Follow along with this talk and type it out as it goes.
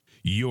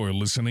You're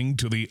listening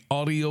to the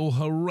Audio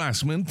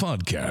Harassment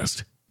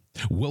Podcast.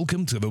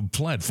 Welcome to the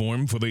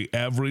platform for the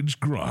average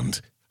grunt,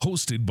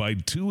 hosted by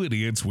two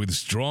idiots with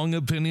strong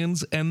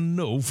opinions and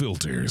no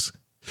filters.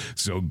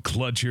 So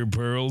clutch your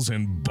pearls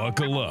and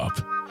buckle up.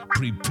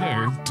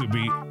 Prepare to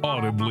be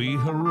audibly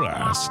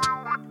harassed.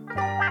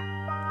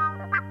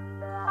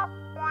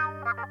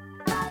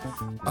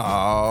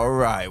 All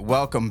right,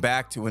 welcome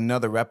back to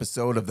another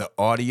episode of the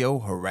Audio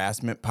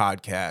Harassment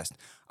Podcast.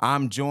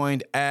 I'm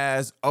joined,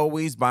 as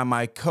always, by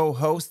my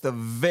co-host, the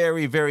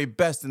very, very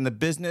best in the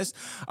business.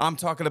 I'm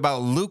talking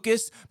about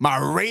Lukas. My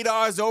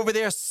radar's over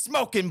there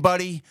smoking,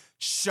 buddy.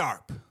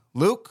 Sharp.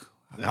 Luke,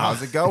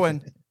 how's it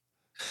going?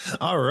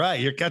 All right,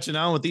 you're catching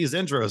on with these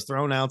intros,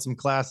 throwing out some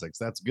classics.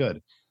 That's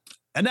good.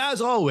 And as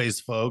always,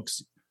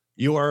 folks,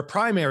 your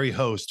primary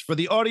host for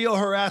the Audio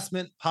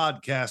Harassment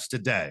Podcast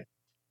today.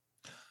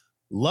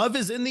 Love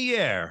is in the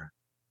air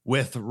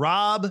with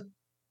Rob.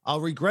 I'll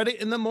regret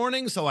it in the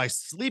morning, so I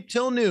sleep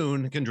till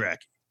noon,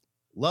 Kondracki.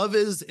 Love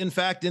is, in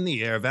fact, in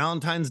the air.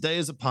 Valentine's Day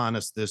is upon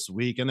us this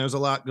week, and there's a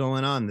lot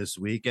going on this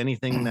week.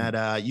 Anything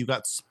that you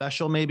got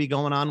special maybe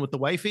going on with the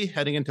wifey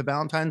heading into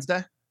Valentine's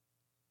Day?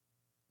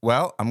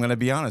 Well, I'm going to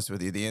be honest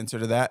with you. The answer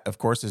to that, of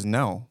course, is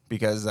no,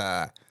 because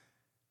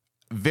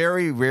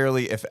very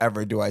rarely, if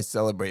ever, do I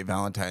celebrate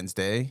Valentine's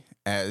Day.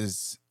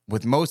 As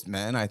with most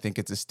men, I think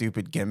it's a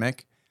stupid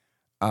gimmick.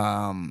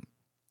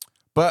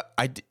 But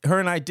her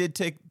and I did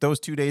take those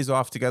 2 days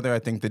off together, I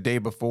think the day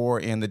before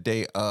and the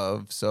day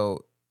of.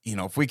 So, you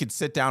know, if we could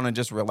sit down and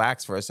just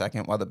relax for a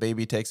second while the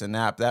baby takes a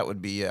nap, that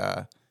would be,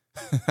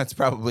 that's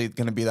probably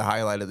going to be the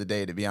highlight of the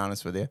day, to be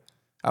honest with you.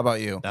 How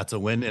about you? That's a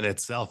win in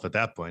itself at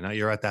that point. Now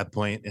you're at that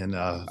point in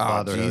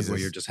fatherhood where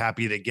you're just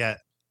happy to get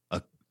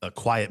a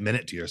quiet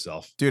minute to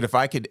yourself. Dude, if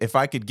I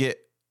could get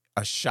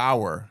a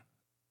shower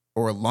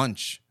or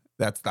lunch,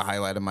 that's the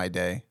highlight of my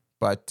day.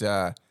 But,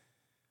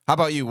 how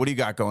about you? What do you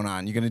got going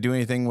on? You going to do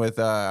anything with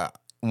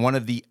one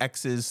of the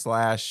X's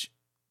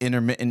 /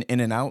 intermittent in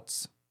and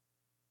outs?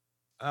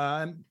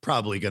 I'm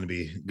probably going to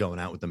be going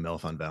out with the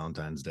MILF on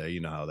Valentine's Day. You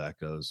know how that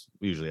goes.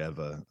 We usually have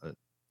a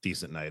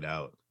decent night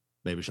out.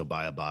 Maybe she'll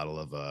buy a bottle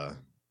of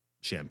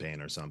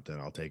champagne or something.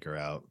 I'll take her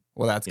out.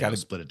 Well, that's got to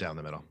split it down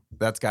the middle.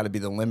 That's got to be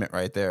the limit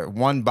right there.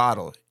 One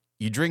bottle.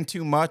 You drink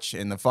too much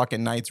and the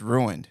fucking night's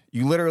ruined.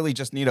 You literally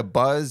just need a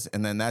buzz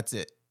and then that's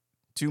it.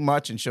 Too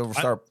much and she'll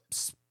start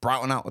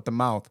sprouting out with the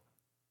mouth.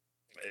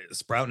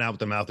 Sprouting out with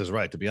the mouth is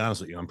right. To be honest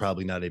with you, I'm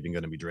probably not even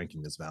going to be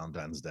drinking this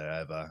Valentine's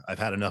Day. I've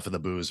had enough of the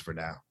booze for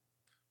now.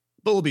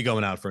 But we'll be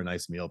going out for a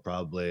nice meal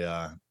probably.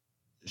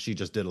 She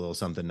just did a little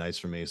something nice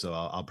for me, so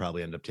I'll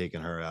probably end up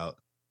taking her out.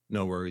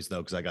 No worries though,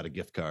 because I got a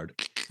gift card.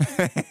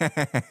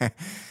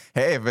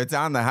 Hey, if it's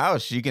on the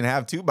house, you can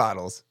have 2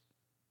 bottles.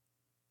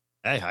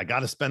 Hey, I got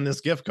to spend this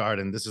gift card,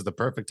 and this is the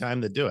perfect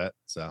time to do it.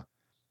 So,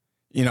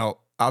 you know,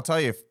 I'll tell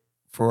you,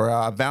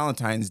 for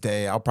Valentine's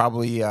Day, I'll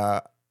probably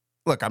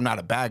look. I'm not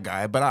a bad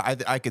guy,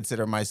 but I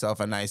consider myself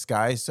a nice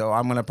guy. So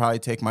I'm gonna probably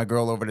take my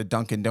girl over to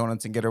Dunkin'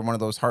 Donuts and get her one of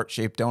those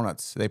heart-shaped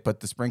donuts. They put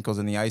the sprinkles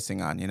and the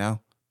icing on. You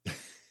know.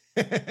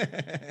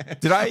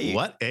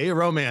 What a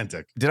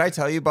romantic. Did I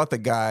tell you about the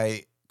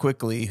guy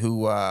quickly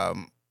who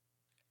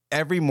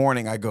every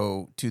morning I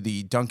go to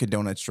the Dunkin'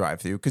 Donuts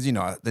drive-thru because, you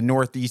know, the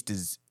Northeast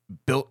is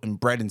built and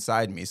bred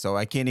inside me, so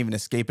I can't even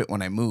escape it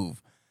when I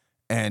move.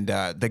 And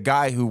the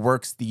guy who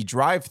works the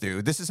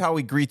drive-thru, this is how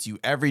he greets you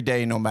every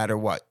day, no matter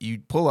what. You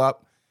pull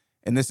up,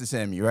 and this is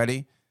him. You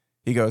ready?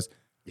 He goes,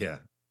 "Yeah,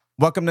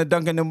 welcome to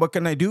Dunkin', and what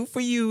can I do for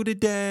you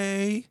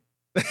today?"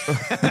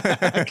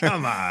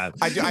 Come on.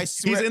 I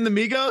swear. He's in the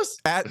Migos?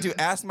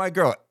 Ask my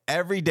girl.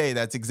 Every day,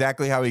 that's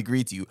exactly how he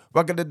greets you.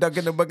 Welcome to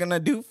Dunkin', and what can I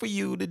do for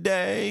you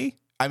today?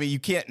 I mean, you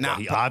can't not. Well,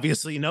 he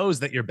obviously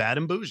knows that you're bad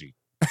and bougie.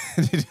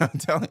 I'm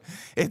telling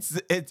you,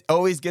 it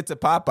always gets a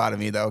pop out of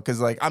me, though, because,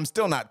 like, I'm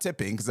still not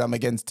tipping because I'm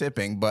against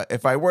tipping. But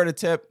if I were to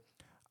tip,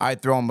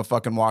 I'd throw him a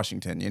fucking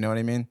Washington. You know what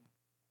I mean?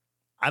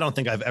 I don't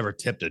think I've ever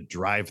tipped a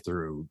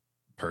drive-through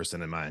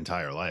person in my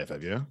entire life.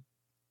 Have you?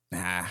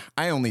 Nah,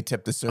 I only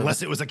tip the service.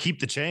 Unless it was a keep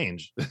the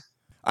change.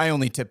 I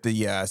only tip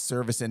the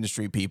service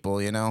industry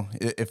people, you know.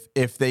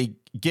 If they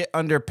get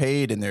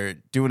underpaid and they're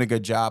doing a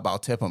good job, I'll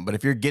tip them. But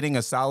if you're getting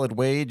a solid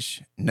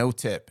wage, no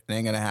tip. It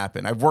ain't going to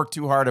happen. I've worked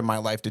too hard in my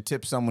life to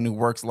tip someone who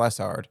works less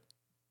hard.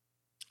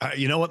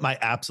 You know what my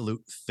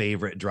absolute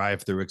favorite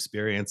drive-through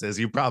experience is?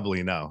 You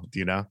probably know. Do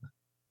you know?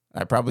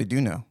 I probably do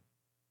know.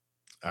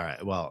 All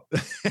right. Well,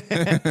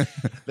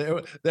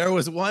 there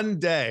was one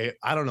day,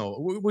 I don't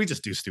know. We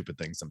just do stupid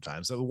things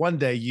sometimes. So one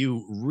day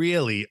you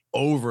really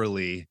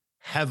overly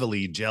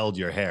heavily gelled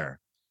your hair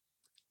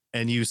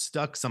and you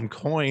stuck some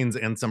coins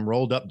and some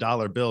rolled up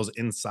dollar bills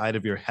inside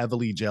of your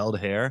heavily gelled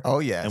hair. Oh,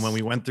 yes. And when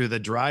we went through the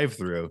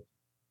drive-through,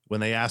 when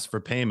they asked for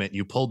payment,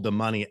 you pulled the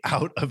money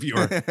out of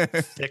your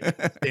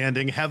thick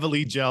standing,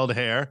 heavily gelled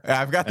hair.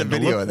 I've got the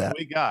video of that.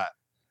 We got.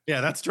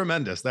 Yeah, that's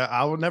tremendous. That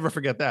I will never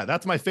forget that.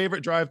 That's my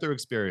favorite drive-through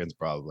experience,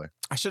 probably.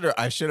 I should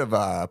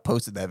have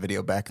posted that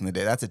video back in the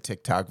day. That's a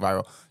TikTok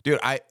viral, dude.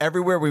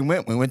 Everywhere we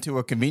went to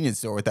a convenience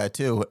store with that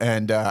too.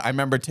 And I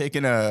remember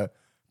taking a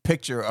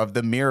picture of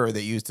the mirror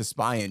they use to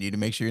spy on you to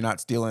make sure you're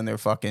not stealing their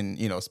fucking,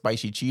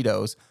 spicy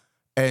Cheetos.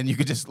 And you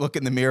could just look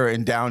in the mirror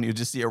and down, you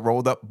just see a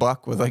rolled up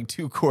buck with like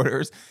 2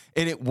 quarters,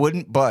 and it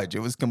wouldn't budge.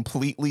 It was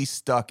completely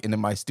stuck into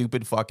my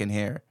stupid fucking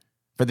hair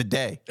for the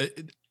day.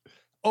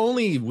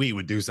 Only we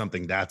would do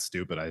something that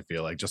stupid, I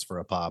feel like, just for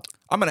a pop.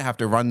 I'm going to have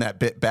to run that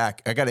bit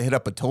back. I got to hit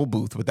up a toll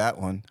booth with that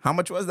one. How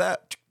much was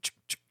that?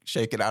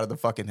 Shake it out of the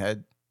fucking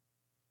head.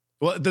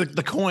 Well,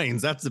 the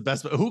coins, that's the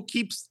best. But who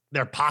keeps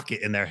their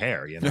pocket in their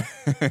hair,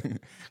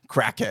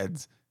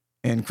 Crackheads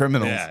and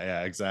criminals.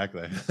 Yeah,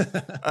 exactly.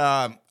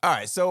 All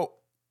right, so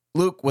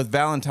Luke, with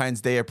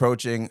Valentine's Day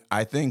approaching,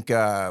 I think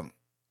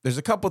there's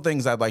a couple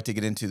things I'd like to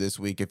get into this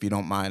week, if you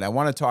don't mind. I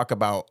want to talk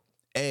about,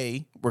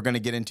 we're going to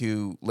get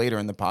into later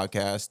in the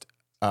podcast,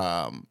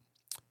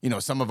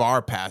 some of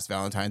our past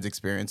Valentine's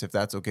experience, if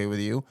that's okay with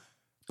you.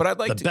 But I'd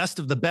like the best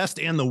of the best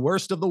and the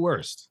worst of the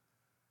worst.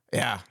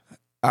 Yeah.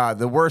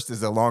 The worst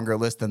is a longer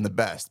list than the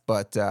best.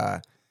 But,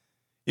 how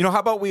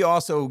about we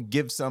also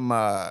give some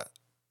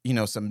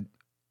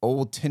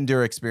old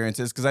Tinder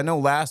experiences? Because I know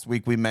last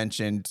week we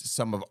mentioned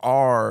some of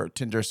our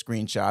Tinder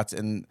screenshots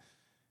and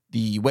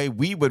the way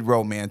we would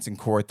romance and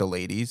court the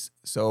ladies.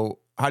 So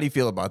how do you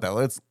feel about that?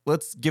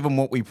 Let's give them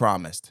what we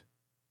promised.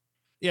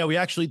 Yeah, we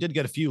actually did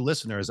get a few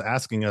listeners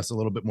asking us a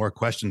little bit more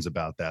questions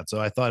about that. So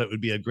I thought it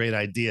would be a great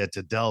idea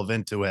to delve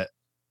into it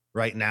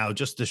right now,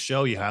 just to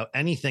show you how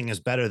anything is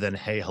better than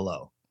hey,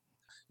 hello.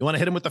 You want to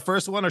hit him with the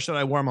first one, or should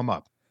I warm him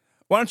up?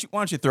 Why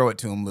don't you throw it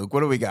to him, Luke? What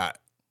do we got?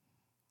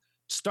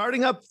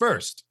 Starting up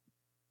first,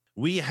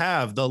 we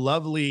have the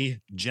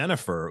lovely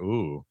Jennifer.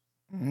 Ooh.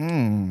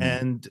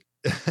 And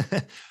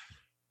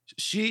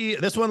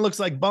this one looks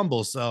like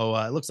Bumble. So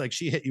it looks like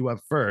she hit you up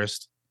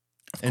first.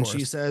 And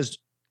she says,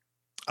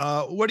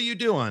 what are you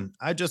doing?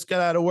 I just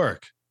got out of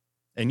work.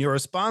 And your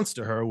response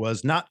to her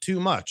was, not too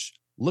much.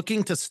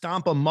 Looking to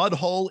stomp a mud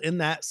hole in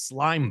that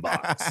slime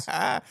box.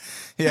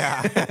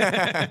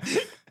 Yeah.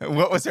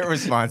 What was her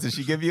response? Did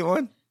she give you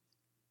one?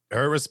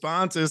 Her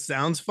response is,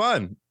 sounds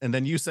fun. And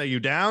then you say, you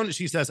down?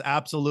 She says,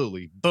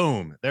 absolutely.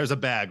 Boom. There's a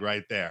bag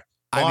right there.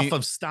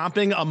 Of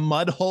stomping a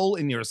mud hole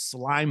in your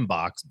slime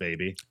box,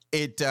 baby.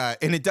 And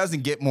it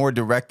doesn't get more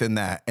direct than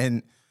that.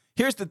 And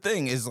here's the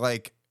thing is,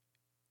 like,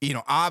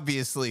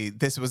 obviously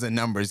this was a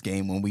numbers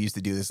game when we used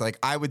to do this. Like,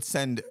 I would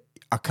send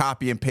a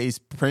copy and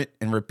paste, print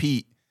and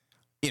repeat,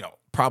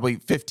 probably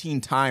 15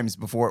 times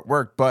before it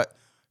worked, but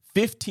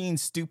 15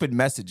 stupid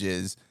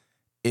messages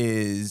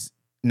is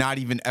not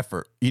even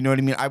effort. You know what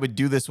I mean? I would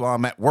do this while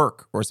I'm at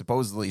work or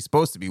supposedly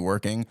supposed to be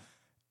working.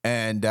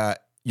 And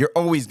you're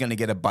always going to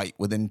get a bite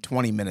within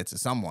 20 minutes of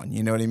someone.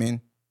 You know what I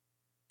mean?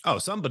 Oh,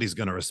 somebody's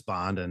going to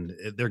respond, and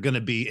they're going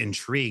to be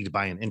intrigued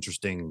by an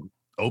interesting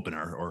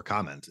opener or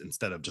comment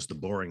instead of just a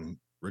boring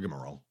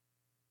rigmarole.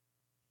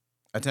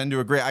 I tend to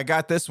agree. I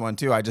got this one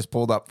too. I just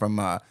pulled up from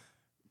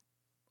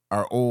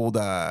our old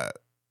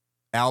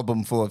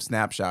album full of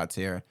snapshots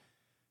here.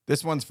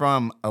 This one's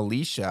from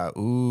Alicia.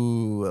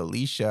 Ooh,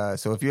 Alicia.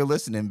 So if you're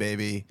listening,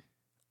 baby,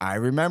 I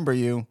remember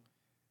you.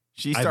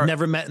 I've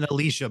never met an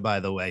Alicia, by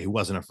the way, who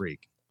wasn't a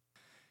freak.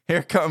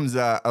 Here comes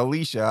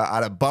Alicia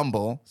out of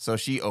Bumble. So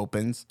she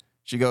opens.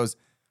 She goes,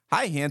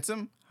 "Hi,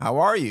 handsome. How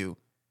are you?"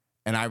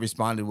 And I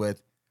responded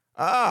with,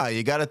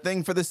 you got a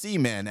thing for the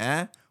Seaman,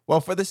 eh?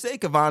 Well, for the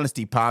sake of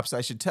honesty, Pops,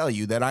 I should tell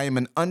you that I am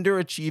an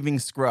underachieving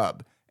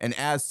scrub. And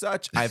as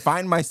such, I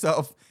find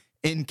myself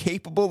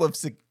incapable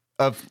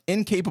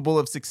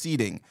of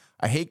succeeding.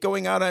 I hate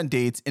going out on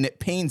dates, and it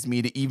pains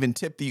me to even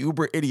tip the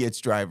Uber Idiots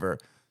driver.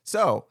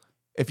 So,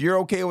 if you're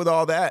okay with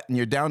all that and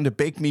you're down to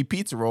bake me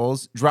pizza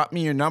rolls, drop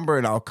me your number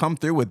and I'll come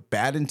through with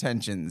bad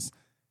intentions.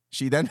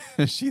 She then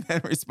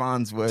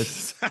responds with,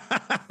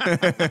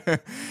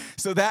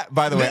 so that,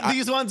 by the way,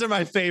 these ones are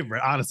my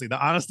favorite. Honestly, the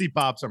honesty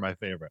pops are my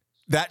favorite.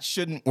 That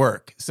shouldn't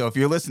work. So if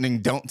you're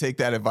listening, don't take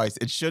that advice.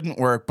 It shouldn't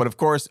work. But of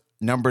course,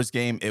 numbers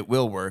game, it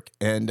will work.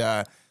 And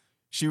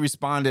she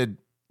responded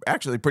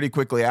actually pretty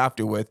quickly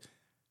after with,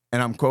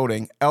 and I'm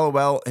quoting,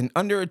 "LOL, an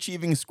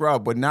underachieving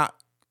scrub would not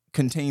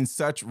contain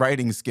such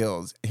writing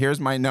skills. Here's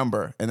my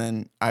number." And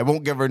then I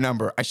won't give her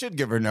number. I should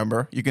give her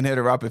number. You can hit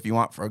her up if you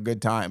want for a good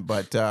time.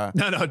 But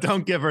no,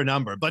 don't give her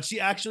number. But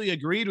she actually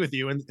agreed with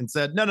you and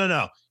said,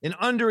 no. An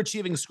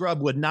underachieving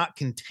scrub would not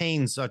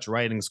contain such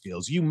writing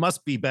skills. You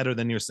must be better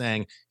than you're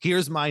saying.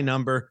 Here's my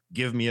number.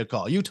 Give me a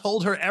call. You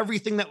told her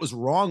everything that was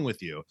wrong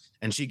with you,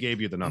 and she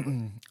gave you the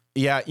number.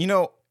 Yeah,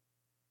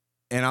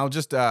 and I'll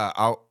just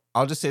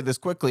say this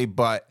quickly,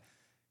 but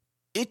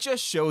it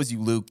just shows you,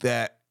 Luke,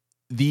 that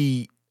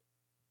the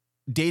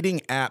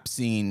dating app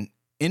scene,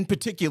 in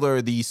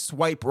particular, the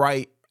swipe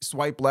right,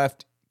 swipe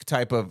left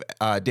type of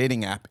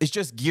dating app, is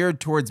just geared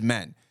towards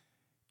men.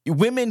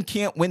 Women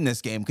can't win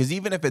this game because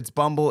even if it's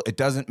Bumble, it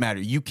doesn't matter.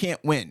 You can't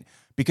win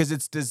because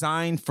it's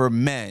designed for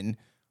men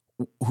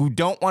who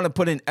don't want to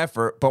put in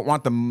effort but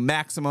want the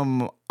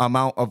maximum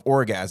amount of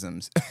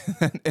orgasms,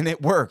 and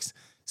it works.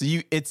 So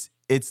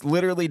it's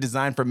literally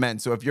designed for men.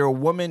 So if you're a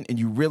woman and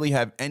you really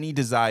have any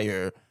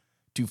desire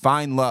to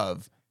find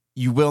love,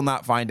 you will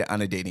not find it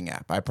on a dating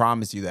app. I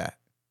promise you that.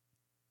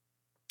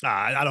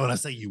 I don't want to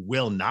say you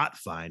will not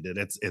find it.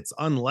 It's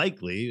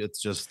unlikely.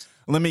 It's just,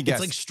 Let me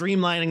guess. it's like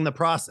streamlining the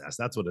process.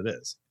 That's what it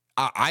is.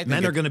 I think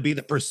Men are going to be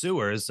the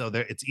pursuers, so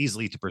it's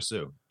easy to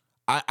pursue.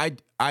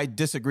 I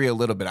disagree a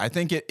little bit. I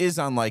think it is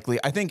unlikely.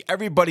 I think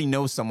everybody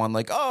knows someone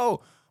like,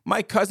 oh,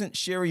 my cousin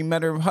Sherry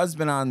met her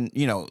husband on,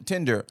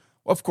 Tinder.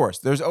 Of course,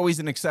 there's always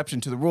an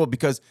exception to the rule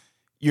because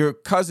your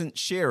cousin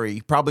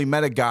Sherry probably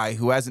met a guy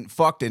who hasn't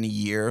fucked in a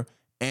year.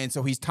 And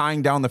so he's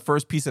tying down the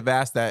first piece of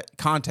ass that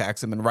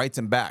contacts him and writes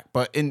him back.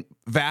 But in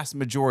vast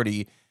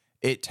majority,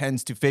 it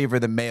tends to favor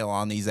the male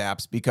on these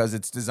apps because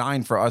it's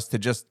designed for us to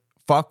just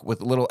fuck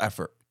with little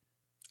effort.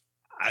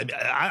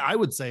 I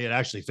would say it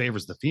actually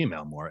favors the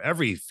female more.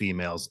 Every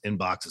female's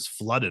inbox is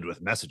flooded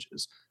with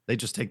messages. They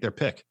just take their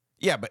pick.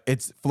 Yeah, but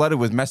it's flooded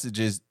with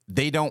messages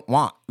they don't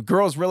want.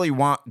 Girls really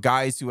want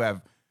guys who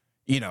have,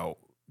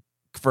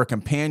 for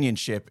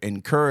companionship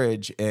and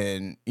courage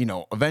and,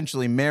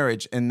 eventually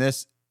marriage. And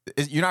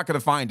you're not going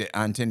to find it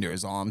on Tinder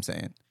is all I'm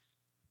saying.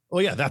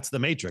 Well, yeah, that's the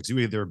Matrix. You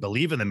either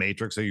believe in the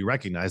Matrix or you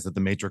recognize that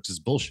the Matrix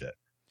is bullshit.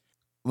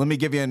 Let me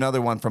give you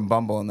another one from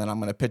Bumble, and then I'm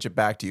going to pitch it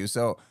back to you.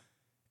 So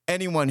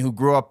anyone who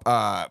grew up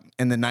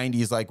in the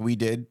 90s like we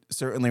did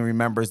certainly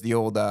remembers the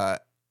old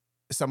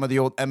some of the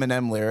old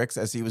Eminem lyrics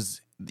as he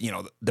was,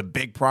 the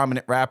big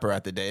prominent rapper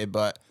at the day.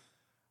 But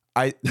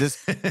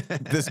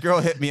this girl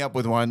hit me up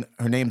with one.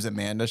 Her name's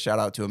Amanda. Shout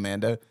out to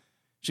Amanda.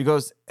 She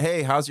goes,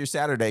 "Hey, how's your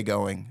Saturday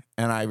going?"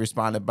 And I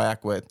responded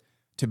back with,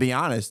 "To be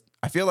honest,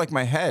 I feel like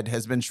my head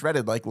has been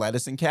shredded like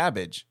lettuce and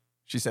cabbage."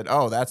 She said,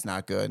 "Oh, that's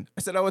not good."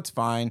 I said, "Oh, it's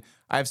fine.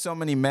 I have so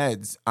many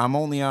meds. I'm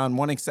only on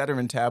one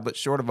Excedrin tablet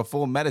short of a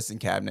full medicine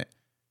cabinet."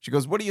 She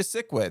goes, "What are you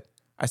sick with?"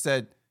 I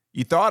said,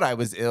 "You thought I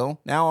was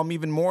ill. Now I'm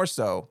even more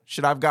so.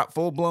 Should I've got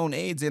full-blown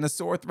AIDS and a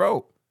sore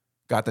throat?"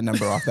 Got the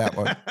number off that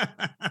one.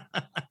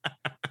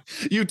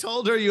 You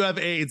told her you have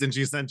AIDS and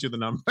she sent you the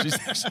number.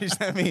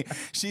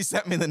 She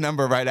sent me the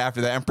number right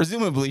after that. And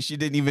presumably she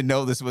didn't even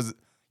know this was,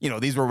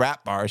 these were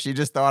rap bars. She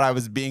just thought I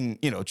was being,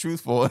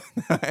 truthful,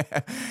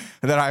 that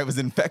I was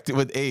infected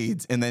with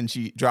AIDS. And then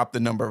she dropped the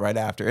number right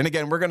after. And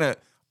again, we're going to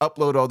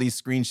upload all these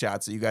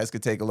screenshots so you guys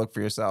could take a look for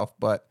yourself.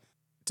 But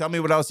tell me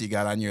what else you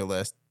got on your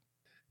list.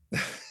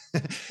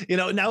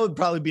 Now would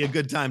probably be a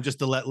good time just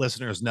to let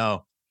listeners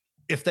know,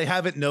 if they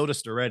haven't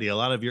noticed already, a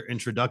lot of your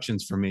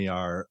introductions for me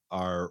are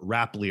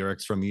rap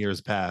lyrics from years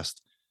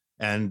past.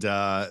 And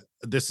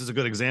this is a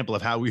good example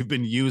of how we've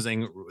been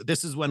using.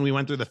 This is when we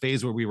went through the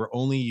phase where we were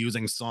only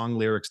using song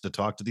lyrics to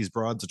talk to these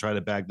broads to try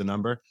to bag the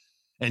number.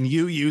 And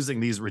you using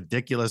these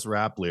ridiculous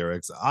rap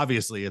lyrics.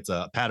 Obviously, it's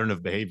a pattern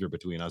of behavior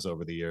between us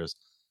over the years.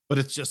 But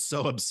it's just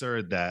so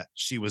absurd that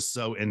she was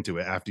so into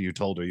it after you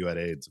told her you had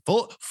AIDS.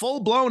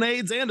 Full-blown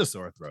AIDS and a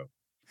sore throat.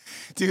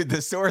 Dude,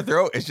 the sore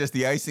throat is just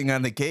the icing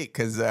on the cake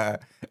because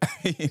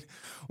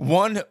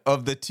one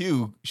of the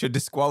two should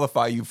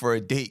disqualify you for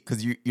a date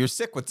because you're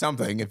sick with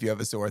something if you have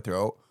a sore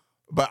throat.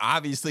 But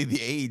obviously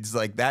the AIDS,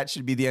 like that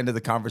should be the end of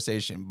the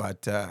conversation.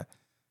 But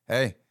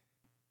hey.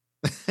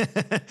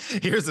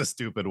 Here's a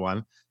stupid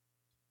one.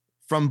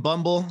 From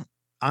Bumble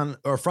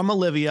from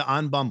Olivia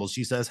on Bumble.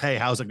 She says, "Hey,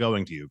 how's it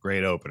going to you?"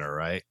 Great opener,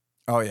 right?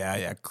 Oh,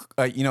 yeah.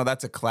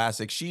 That's a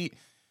classic. She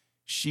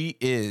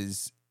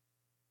is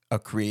a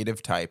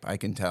creative type, I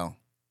can tell.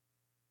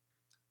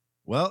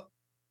 Well,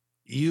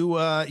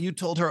 you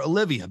told her,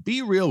 "Olivia,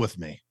 be real with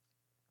me.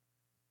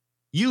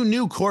 You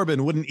knew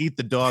Corbin wouldn't eat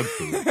the dog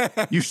food.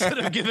 You should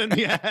have given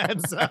me a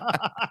heads up."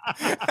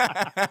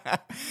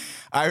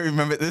 I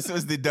remember this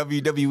was the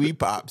WWE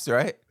Pops,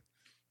 right?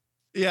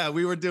 Yeah,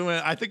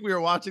 I think we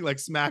were watching like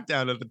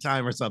SmackDown at the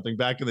time or something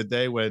back in the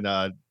day when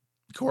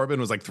Corbin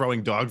was like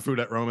throwing dog food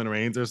at Roman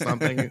Reigns or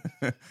something.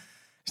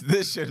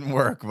 This shouldn't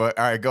work, but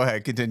all right, go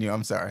ahead. Continue.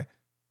 I'm sorry.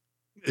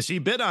 She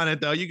bid on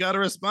it, though. You got a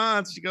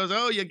response. She goes,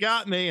 "Oh, you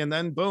got me." And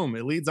then boom,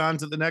 it leads on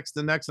to the next,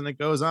 and it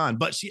goes on.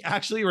 But she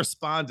actually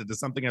responded to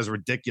something as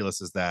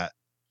ridiculous as that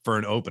for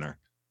an opener.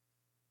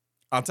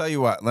 I'll tell you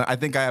what. I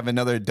think I have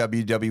another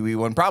WWE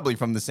one, probably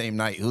from the same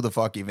night. Who the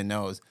fuck even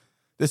knows?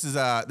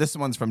 This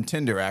one's from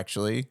Tinder,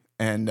 actually.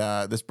 And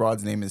this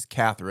broad's name is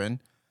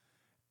Catherine.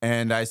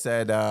 And I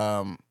said,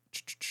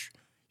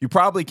 "You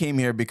probably came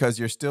here because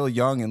you're still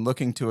young and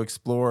looking to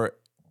explore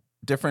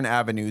different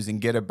avenues and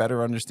get a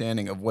better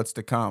understanding of what's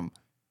to come."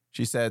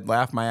 She said,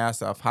 "Laugh my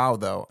ass off." "How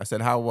though?" I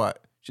said, "How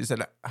what?" She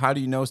said, "How do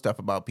you know stuff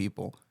about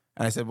people?"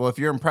 And I said, "Well, if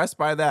you're impressed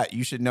by that,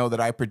 you should know that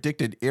I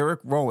predicted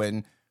Eric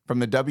Rowan from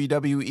the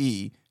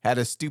WWE had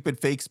a stupid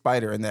fake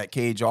spider in that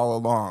cage all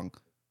along."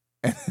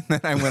 And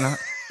then I went on.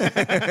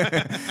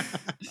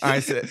 I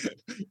said,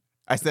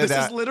 "This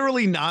is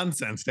literally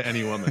nonsense to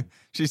any woman."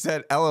 She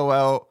said,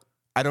 "LOL,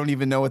 I don't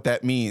even know what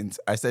that means."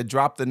 I said,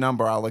 "Drop the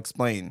number, I'll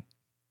explain."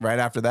 Right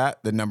after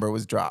that, the number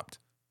was dropped.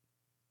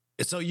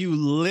 So you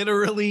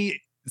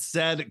literally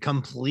said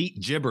complete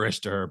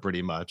gibberish to her,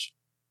 pretty much.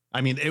 I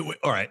mean,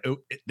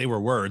 they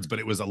were words, but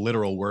it was a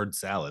literal word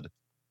salad.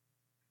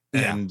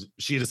 And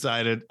she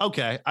decided,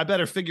 okay, I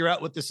better figure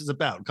out what this is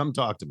about. Come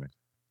talk to me.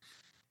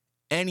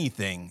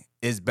 Anything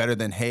is better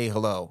than hey,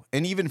 hello.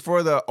 And even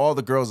for all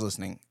the girls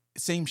listening,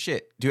 same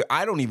shit. Dude,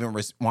 I don't even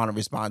want to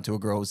respond to a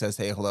girl who says,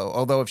 hey, hello.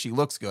 Although if she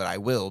looks good, I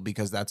will,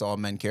 because that's all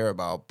men care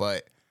about.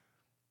 But,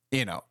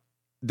 you know,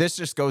 this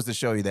just goes to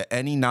show you that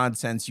any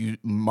nonsense you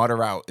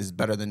mutter out is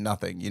better than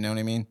nothing. You know what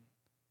I mean?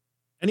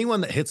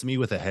 Anyone that hits me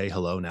with a hey,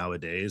 hello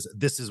nowadays,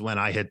 this is when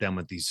I hit them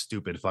with these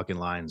stupid fucking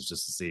lines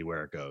just to see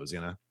where it goes, you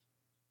know?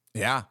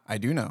 Yeah, I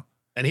do know.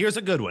 And here's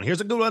a good one.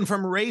 Here's a good one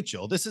from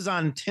Rachel. This is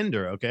on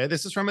Tinder, okay?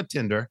 This is from a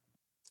Tinder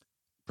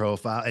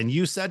profile. And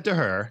you said to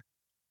her,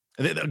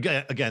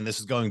 again, this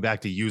is going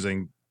back to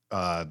using,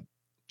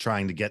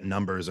 trying to get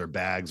numbers or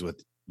bags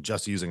with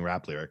just using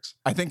rap lyrics.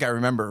 I think I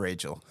remember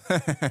Rachel.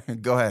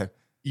 Go ahead.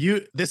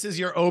 This is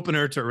your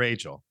opener to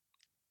Rachel.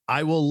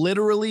 I will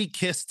literally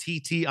kiss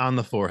TT on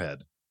the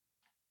forehead.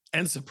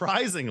 And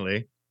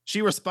surprisingly,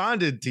 she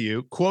responded to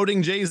you,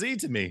 quoting Jay-Z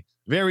to me.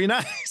 Very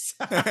nice.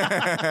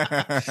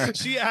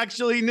 She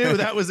actually knew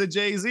that was a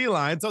Jay-Z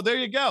line. So there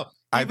you go.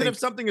 Even if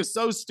something is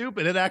so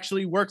stupid, it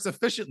actually works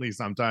efficiently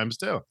sometimes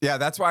too. Yeah,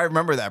 that's why I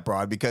remember that,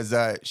 broad, because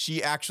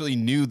she actually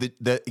knew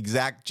the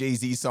exact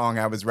Jay-Z song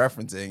I was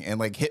referencing and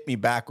like hit me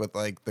back with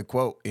like the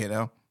quote, you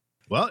know?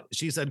 Well,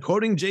 she said,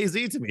 quoting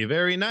Jay-Z to me.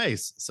 Very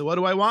nice. So what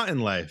do I want in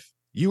life?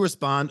 You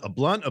respond, a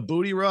blunt, a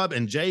booty rub,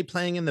 and Jay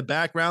playing in the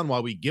background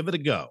while we give it a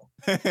go.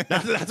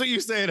 That's what you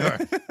say to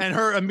her. And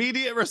her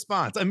immediate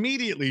response,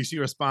 immediately she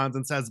responds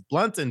and says,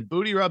 blunt and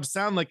booty rub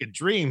sound like a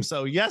dream.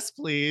 So yes,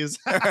 please.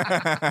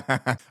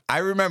 I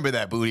remember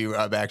that booty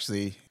rub,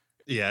 actually.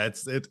 Yeah,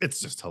 it's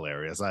just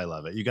hilarious. I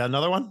love it. You got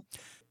another one?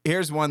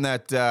 Here's one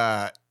that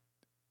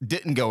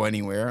didn't go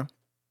anywhere.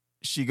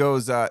 She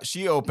goes,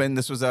 she opened,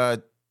 this was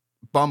a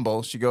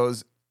Bumble. She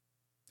goes,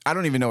 I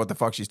don't even know what the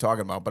fuck she's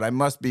talking about, but I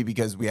must be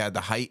because we had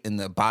the height in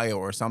the bio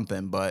or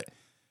something. But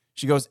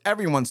she goes,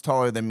 everyone's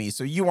taller than me,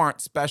 so you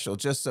aren't special,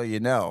 just so you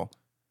know.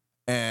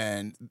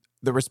 And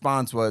the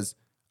response was,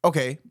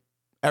 okay,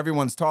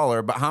 everyone's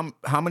taller, but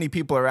how many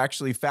people are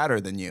actually fatter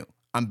than you?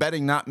 I'm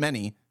betting not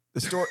many.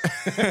 The store.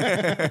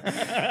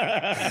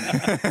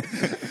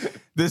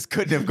 This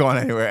couldn't have gone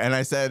anywhere. And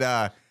I said,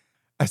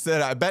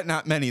 I bet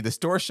not many. The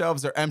store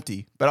shelves are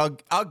empty, but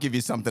I'll give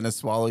you something to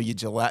swallow, you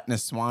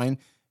gelatinous swine.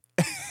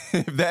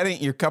 If that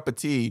ain't your cup of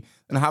tea,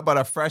 then how about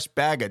a fresh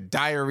bag of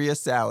diarrhea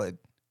salad?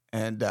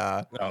 And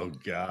oh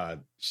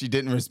God, she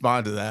didn't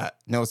respond to that.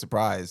 No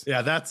surprise.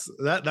 Yeah, that's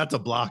a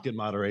block in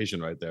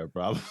moderation right there,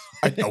 probably.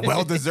 A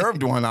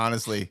well-deserved one,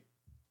 honestly.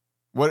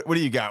 What do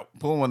you got?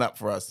 Pull one up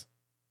for us.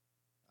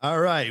 All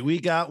right, we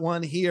got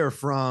one here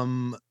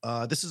from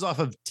this is off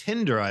of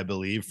Tinder, I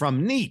believe,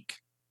 from Neek.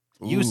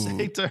 You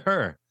say to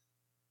her,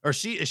 or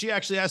she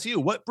actually asks you,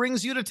 what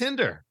brings you to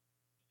Tinder?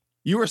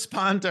 You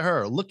respond to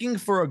her, looking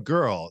for a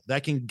girl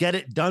that can get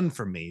it done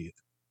for me,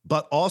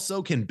 but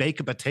also can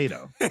bake a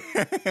potato.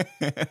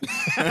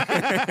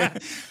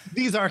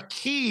 These are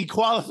key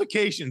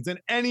qualifications in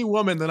any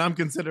woman that I'm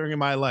considering in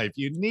my life.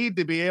 You need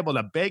to be able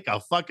to bake a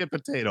fucking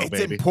potato,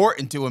 baby. It's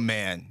important to a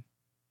man.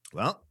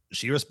 Well,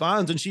 she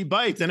responds and she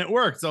bites and it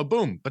worked. So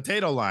boom,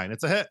 potato line.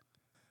 It's a hit.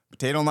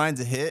 Potato line's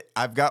a hit.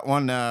 I've got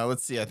one.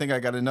 Let's see. I think I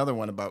got another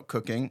one about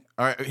cooking.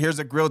 All right, here's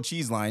a grilled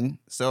cheese line.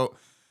 So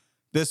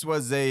this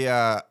was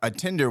a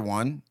Tinder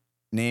one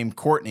named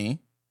Courtney.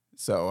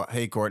 So,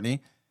 hey,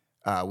 Courtney,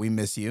 we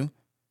miss you.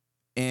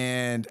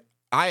 And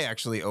I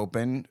actually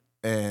opened,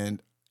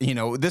 and, you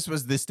know, this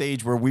was the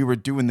stage where we were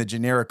doing the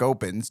generic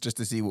opens just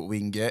to see what we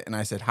can get. And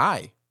I said,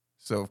 hi.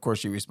 So, of course,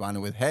 she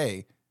responded with,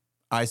 hey.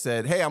 I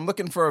said, hey, I'm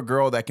looking for a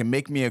girl that can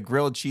make me a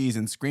grilled cheese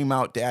and scream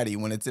out daddy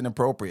when it's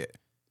inappropriate.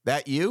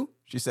 That you?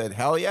 She said,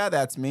 hell yeah,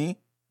 that's me.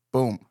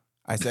 Boom.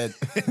 I said,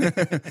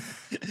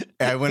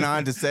 I went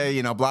on to say,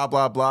 you know, blah,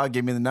 blah, blah,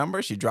 give me the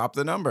number. She dropped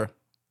the number.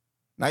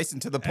 Nice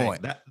and to the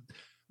point.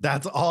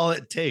 That's all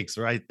it takes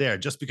right there.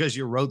 Just because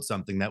you wrote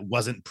something that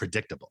wasn't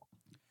predictable.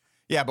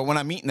 Yeah, but when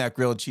I'm eating that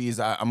grilled cheese,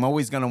 I'm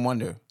always going to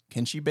wonder,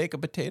 can she bake a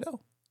potato?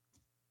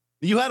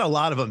 You had a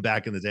lot of them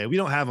back in the day. We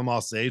don't have them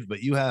all saved,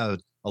 but you had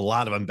a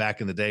lot of them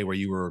back in the day where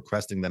you were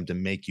requesting them to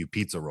make you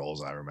pizza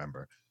rolls, I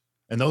remember.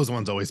 And those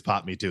ones always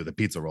pop me too, the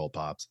pizza roll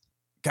pops.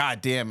 God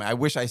damn, I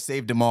wish I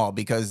saved them all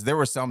because there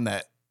were some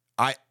that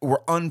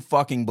were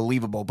unfucking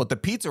believable. But the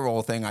pizza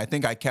roll thing, I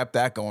think I kept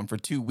that going for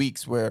 2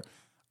 weeks where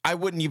I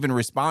wouldn't even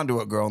respond to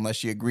a girl unless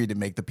she agreed to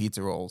make the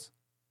pizza rolls.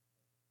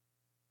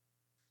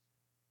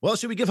 Well,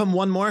 should we give him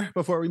one more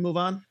before we move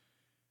on?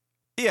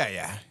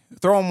 Yeah.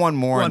 Throw him one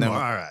more. All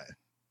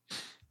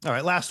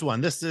right. Last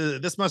one.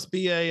 This must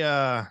be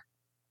a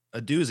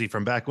doozy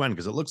from back when,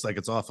 because it looks like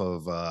it's off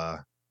of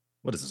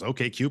what is this?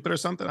 OK Cupid or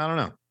something? I don't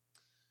know.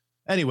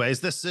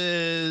 Anyways, this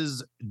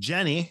is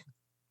Jenny.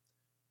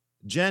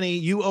 Jenny,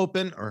 you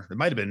open, or it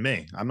might have been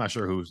me. I'm not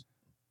sure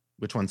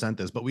which one sent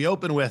this, but we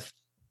open with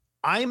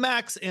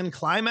IMAX and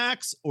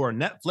Climax or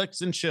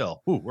Netflix and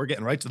chill. Ooh, we're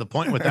getting right to the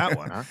point with that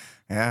one, huh?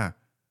 Yeah.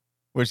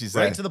 What'd she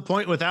say? Right to the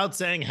point without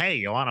saying, hey,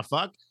 you want to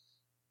fuck?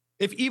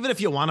 Even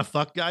if you want to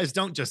fuck, guys,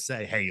 don't just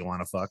say, hey, you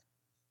want to fuck.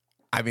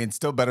 I mean, it's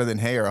still better than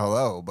hey or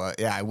hello, but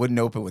yeah, I wouldn't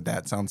open with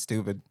that. Sounds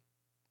stupid.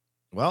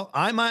 Well,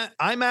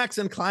 IMAX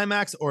and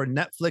Climax or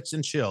Netflix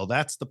and chill.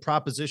 That's the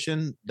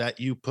proposition that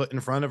you put in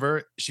front of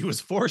her. She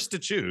was forced to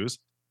choose.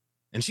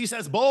 And she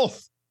says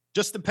both,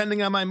 just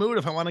depending on my mood,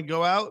 if I want to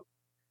go out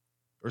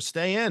or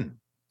stay in.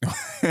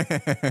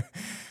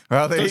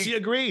 Well, So she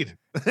agreed.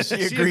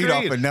 She agreed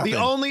off of nothing. The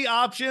only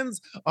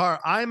options are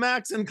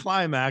IMAX and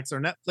Climax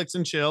or Netflix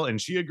and chill, and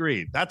she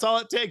agreed. That's all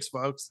it takes,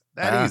 folks.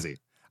 That easy.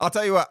 I'll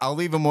tell you what, I'll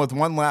leave them with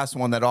one last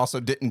one that also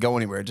didn't go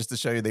anywhere, just to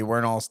show you they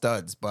weren't all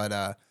studs. But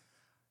all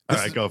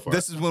right, go for it.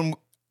 This is when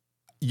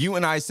you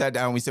and I sat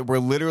down. We said, we're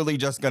literally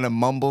just going to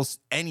mumble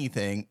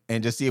anything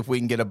and just see if we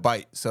can get a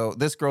bite. So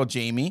this girl,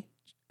 Jamie,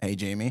 hey,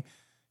 Jamie,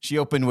 she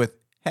opened with,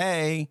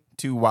 hey,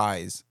 2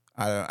 Y's.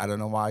 I don't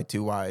know why,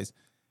 2 Y's.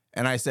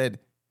 And I said,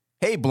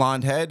 hey,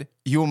 blonde head,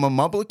 you a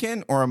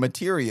Mumblican or a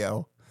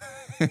Materio?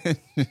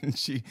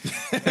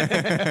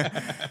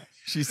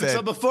 she said.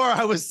 So before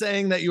I was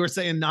saying that you were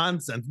saying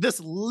nonsense, this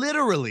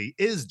literally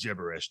is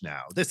gibberish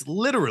now. This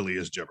literally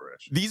is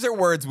gibberish. These are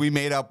words we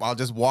made up while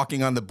just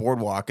walking on the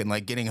boardwalk and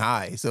like getting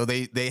high. So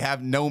they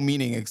have no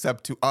meaning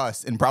except to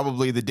us and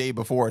probably the day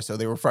before. So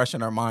they were fresh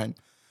in our mind.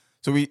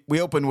 So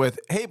we opened with,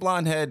 hey,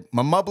 blonde head,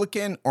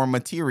 Mumblican or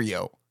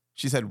Materio?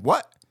 She said,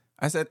 what?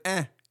 I said,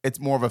 it's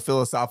more of a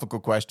philosophical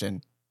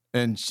question.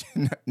 And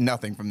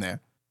nothing from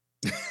there.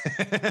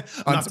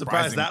 I'm not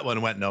surprised that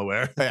one went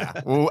nowhere. Yeah,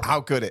 well,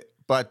 how could it?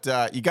 But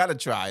you got to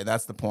try.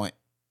 That's the point.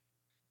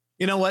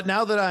 You know what?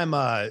 Now that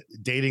I'm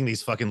dating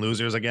these fucking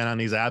losers again on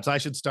these apps, I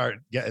should start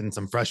getting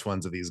some fresh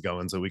ones of these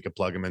going so we could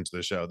plug them into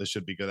the show. This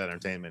should be good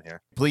entertainment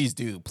here. Please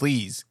do,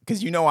 please.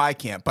 Because you know I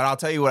can't. But I'll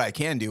tell you what I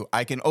can do.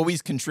 I can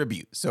always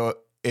contribute. So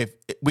if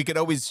we could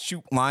always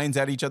shoot lines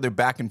at each other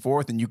back and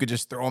forth, and you could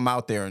just throw them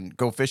out there and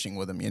go fishing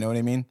with them. You know what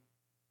I mean?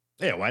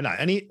 Yeah, why not?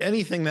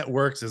 Anything that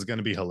works is going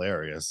to be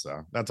hilarious.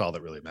 So that's all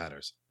that really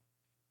matters.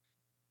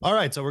 All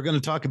right, so we're going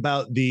to talk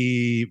about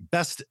the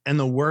best and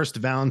the worst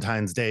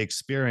Valentine's Day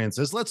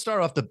experiences. Let's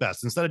start off the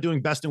best. Instead of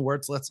doing best and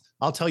worst,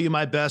 I'll tell you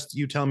my best,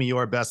 you tell me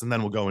your best, and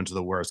then we'll go into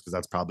the worst because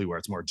that's probably where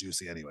it's more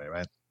juicy anyway,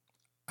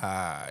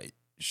 right?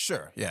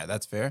 Sure. Yeah,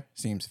 that's fair.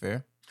 Seems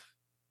fair.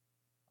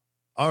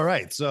 All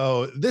right,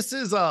 so this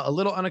is a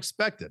little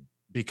unexpected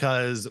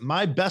because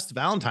my best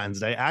Valentine's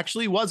Day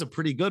actually was a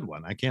pretty good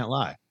one. I can't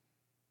lie.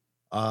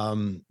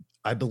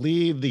 I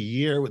believe the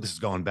year, this is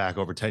going back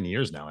over 10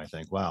 years now, I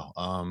think. Wow.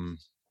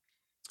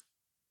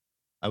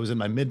 I was in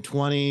my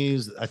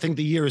mid-20s. I think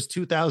the year is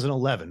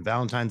 2011,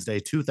 Valentine's Day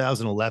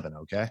 2011,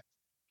 okay?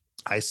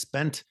 I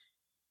spent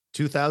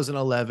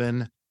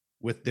 2011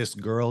 with this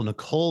girl,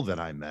 Nicole, that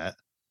I met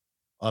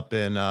up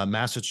in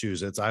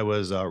Massachusetts. I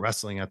was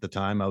wrestling at the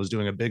time. I was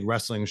doing a big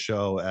wrestling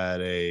show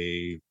at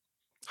a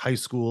high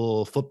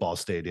school football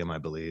stadium, I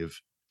believe.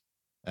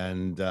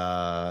 And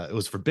it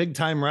was for big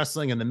time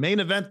wrestling. And the main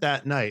event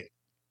that night,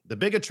 the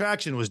big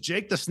attraction was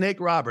Jake the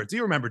Snake Roberts.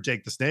 You remember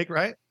Jake the Snake,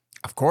 right?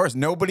 Of course.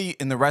 Nobody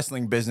in the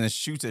wrestling business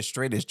shoots as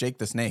straight as Jake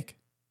the Snake.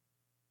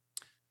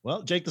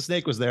 Well, Jake the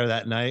Snake was there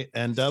that night,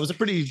 and it was a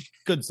pretty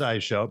good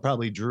sized show. It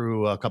probably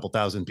drew a couple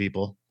thousand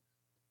people.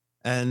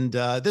 And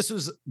this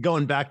was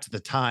going back to the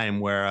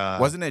time where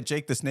wasn't it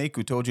Jake the Snake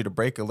who told you to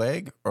break a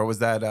leg, or was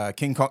that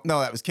King Kong?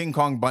 No, that was King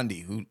Kong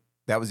Bundy.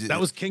 That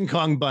was King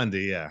Kong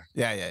Bundy. Yeah.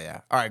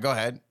 Yeah. All right, go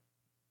ahead.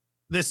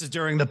 This is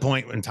during the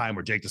point in time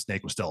where Jake the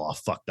Snake was still all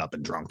fucked up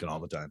and drunk and all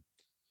the time.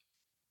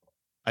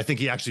 I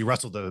think he actually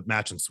wrestled the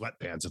match in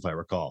sweatpants, if I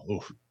recall.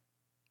 Oof.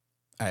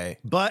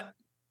 But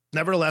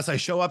nevertheless, I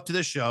show up to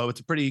this show. It's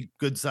a pretty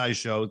good sized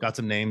show. Got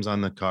some names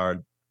on the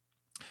card.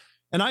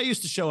 And I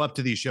used to show up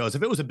to these shows.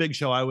 If it was a big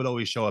show, I would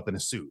always show up in a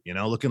suit,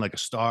 looking like a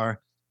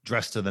star,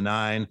 dressed to the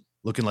nine,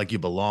 looking like you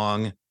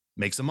belong,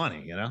 make some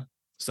money,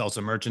 sell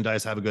some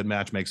merchandise, have a good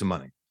match, make some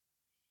money.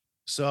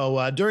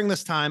 So during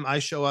this time, I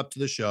show up to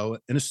the show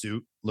in a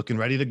suit, looking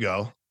ready to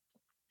go,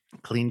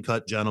 clean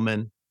cut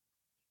gentleman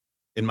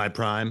in my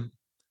prime.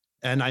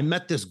 And I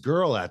met this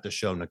girl at the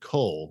show,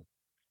 Nicole,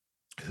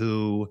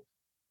 who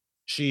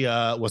she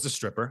was a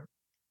stripper.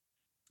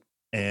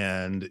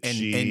 And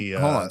she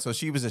hold on. So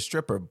she was a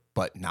stripper,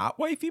 but not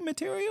wifey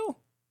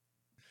material?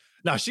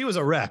 No, she was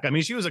a wreck. I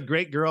mean, she was a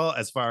great girl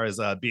as far as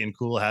being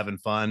cool, having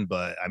fun.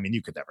 But I mean,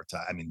 you could never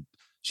tell. I mean,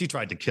 she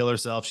tried to kill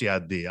herself.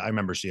 I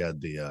remember she had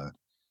the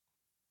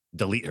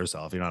delete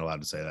herself. You're not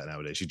allowed to say that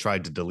nowadays. She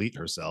tried to delete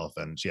herself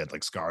and she had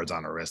like scars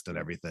on her wrist and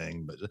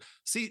everything. But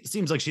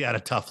seems like she had a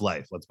tough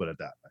life. Let's put it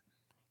that way.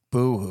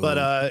 Boo-hoo.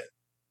 But,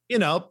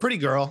 pretty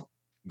girl.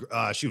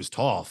 She was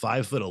tall,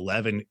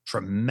 5'11",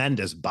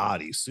 tremendous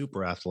body,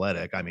 super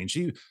athletic. I mean,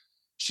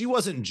 she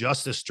wasn't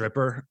just a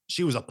stripper.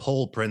 She was a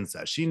pole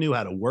princess. She knew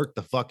how to work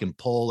the fucking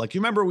pole. Like,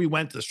 you remember we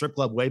went to the strip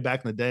club way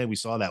back in the day and we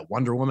saw that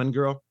Wonder Woman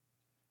girl?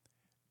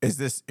 Are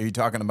you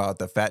talking about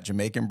the fat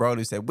Jamaican bro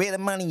who said, where the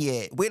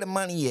money at? Where the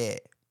money at?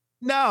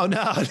 No.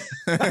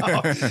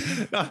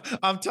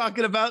 I'm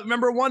talking about,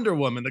 remember Wonder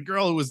Woman, the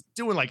girl who was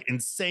doing like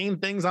insane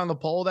things on the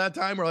pole that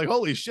time? We're like,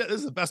 holy shit, this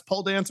is the best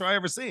pole dancer I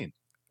ever seen.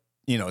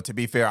 To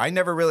be fair, I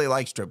never really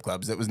liked strip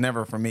clubs. It was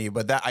never for me,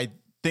 but I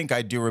think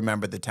I do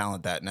remember the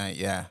talent that night.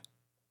 Yeah.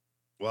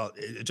 Well,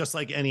 just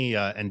like any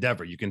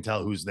endeavor, you can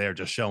tell who's there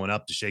just showing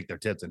up to shake their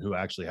tits and who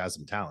actually has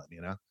some talent,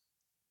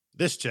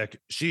 This chick,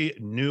 she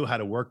knew how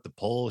to work the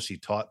pole. She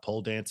taught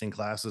pole dancing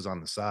classes on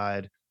the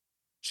side.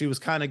 she was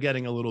kind of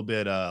getting a little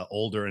bit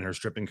older in her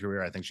stripping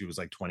career. I think she was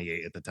like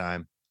 28 at the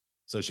time.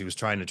 So she was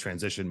trying to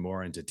transition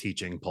more into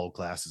teaching pole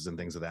classes and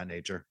things of that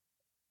nature.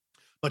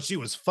 But she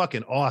was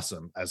fucking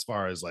awesome as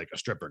far as like a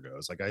stripper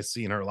goes. Like I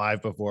seen her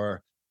live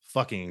before,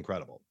 fucking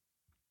incredible.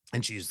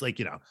 And she's like,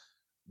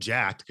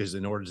 jacked, because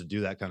in order to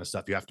do that kind of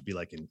stuff, you have to be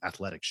like in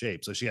athletic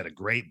shape. So she had a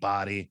great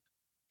body,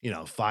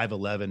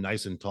 5'11",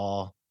 nice and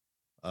tall.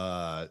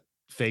 I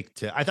think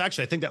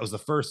that was the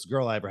first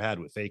girl I ever had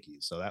with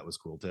fakies. So that was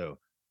cool too.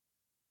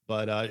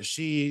 But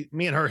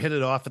me and her hit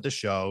it off at the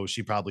show.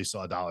 She probably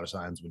saw dollar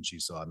signs when she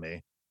saw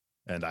me.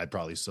 And I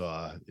probably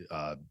saw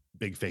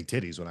big fake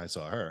titties when I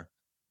saw her.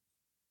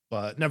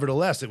 But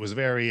nevertheless, it was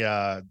very,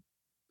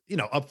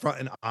 upfront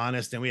and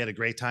honest. And we had a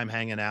great time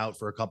hanging out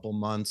for a couple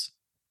months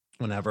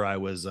whenever I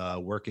was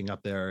working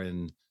up there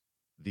in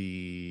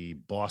the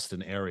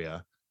Boston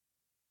area.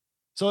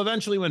 So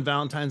eventually when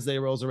Valentine's Day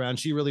rolls around,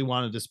 she really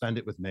wanted to spend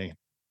it with me.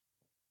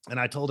 And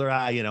I told her,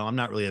 I'm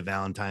not really a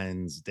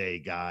Valentine's Day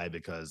guy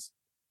because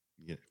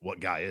what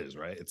guy is,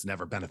 right? It's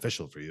never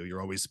beneficial for you.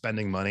 You're always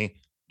spending money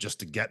just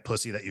to get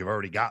pussy that you've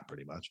already got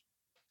pretty much.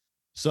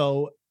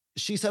 So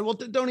she said, well,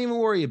 don't even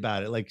worry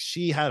about it. Like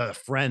she had a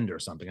friend or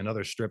something,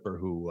 another stripper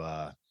who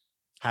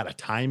had a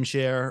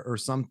timeshare or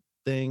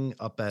something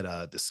up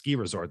at the ski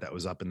resort that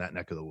was up in that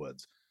neck of the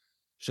woods.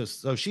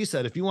 So she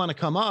said, if you want to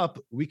come up,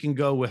 we can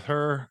go with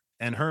her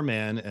and her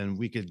man, and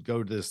we could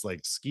go to this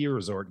like ski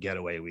resort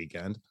getaway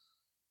weekend.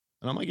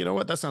 And I'm like, you know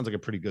what? That sounds like a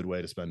pretty good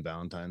way to spend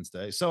Valentine's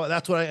Day. So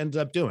that's what I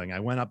ended up doing. I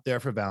went up there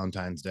for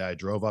Valentine's Day. I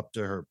drove up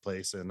to her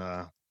place in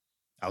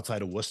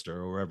outside of Worcester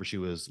or wherever she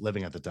was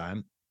living at the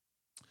time.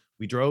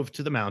 We drove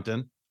to the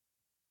mountain.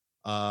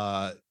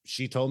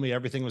 She told me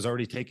everything was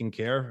already taken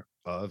care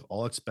of.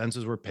 All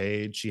expenses were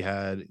paid. She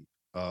had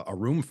a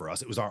room for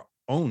us. It was our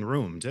own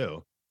room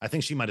too. I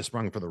think she might have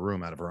sprung for the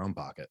room out of her own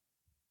pocket.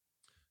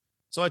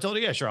 So I told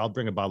her, yeah, sure. I'll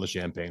bring a bottle of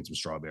champagne, some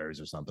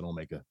strawberries or something. We'll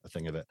make a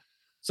thing of it.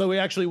 So we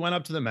actually went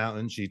up to the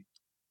mountain. She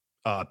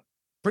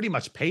pretty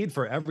much paid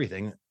for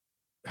everything,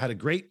 had a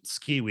great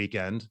ski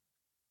weekend.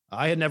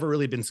 I had never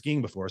really been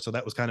skiing before, so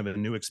that was kind of a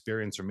new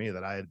experience for me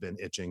that I had been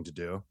itching to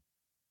do.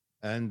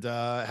 And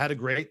had a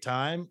great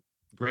time,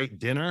 great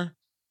dinner,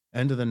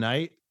 end of the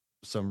night,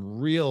 some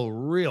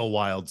real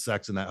wild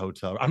sex in that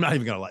hotel. I'm not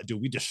even going to lie,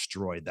 dude, we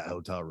destroyed that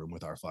hotel room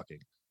with our fucking.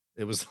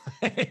 It was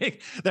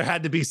like, there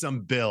had to be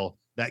some bill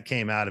that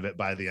came out of it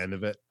by the end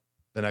of it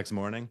the next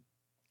morning.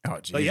 Oh,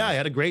 geez. But yeah, I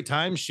had a great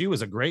time. She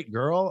was a great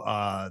girl,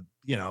 a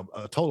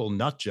total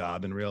nut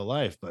job in real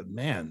life, but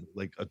man,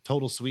 like a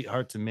total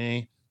sweetheart to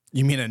me.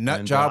 You mean a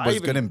nut job was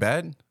good in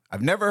bed?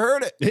 I've never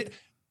heard it.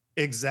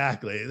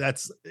 Exactly.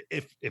 That's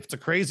if it's a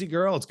crazy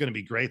girl, it's going to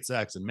be great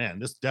sex. And man,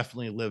 this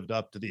definitely lived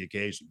up to the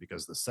occasion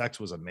because the sex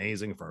was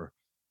amazing for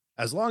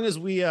as long as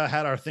we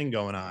had our thing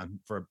going on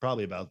for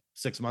probably about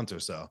 6 months or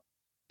so.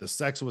 The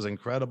sex was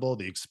incredible.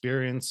 The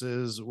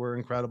experiences were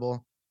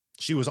incredible.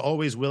 She was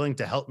always willing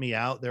to help me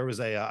out. There was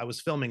I was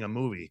filming a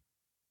movie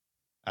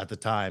at the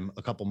time,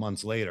 a couple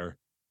months later,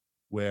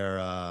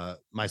 where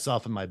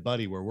myself and my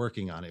buddy were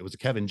working on it. It was a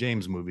Kevin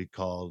James movie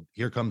called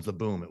Here Comes the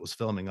Boom. It was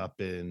filming up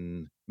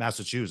in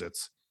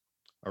Massachusetts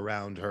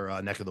around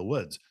her neck of the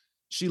woods.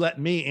 She let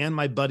me and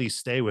my buddy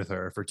stay with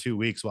her for 2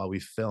 weeks while we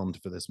filmed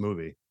for this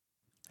movie.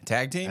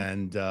 Tag team?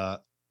 And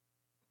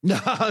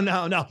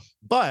no.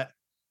 But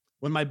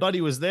when my buddy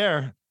was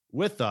there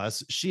with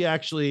us, she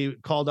actually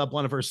called up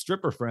one of her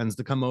stripper friends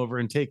to come over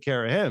and take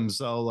care of him.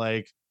 So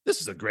like,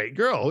 this is a great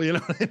girl, you know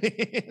what I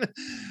mean?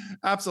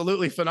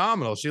 Absolutely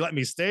phenomenal. She let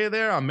me stay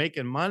there. I'm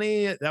making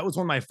money. That was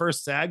one of my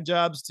first SAG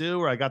jobs too,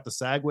 where I got the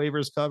SAG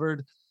waivers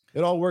covered.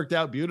 It all worked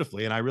out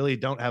beautifully. And I really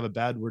don't have a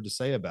bad word to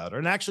say about her.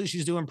 And actually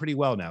she's doing pretty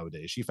well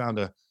nowadays. She found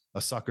a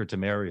sucker to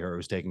marry her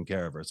who's taking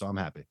care of her. So I'm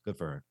happy. Good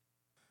for her.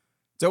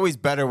 It's always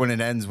better when it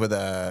ends with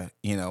a,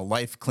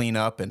 life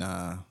cleanup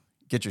and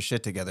get your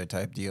shit together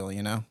type deal,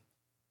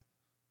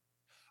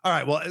 All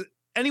right. Well,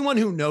 anyone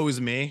who knows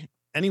me,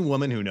 any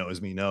woman who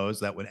knows me knows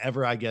that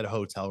whenever I get a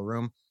hotel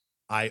room,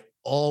 I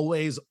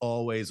always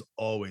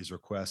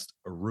request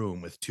a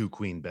room with 2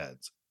 queen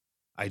beds.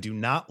 I do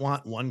not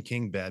want 1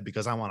 king bed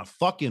because I want to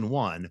fuck in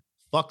one,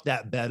 fuck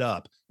that bed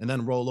up, and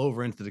then roll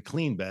over into the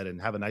clean bed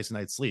and have a nice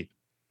night's sleep.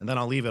 And then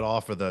I'll leave it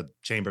all for the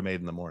chambermaid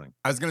in the morning.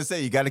 I was gonna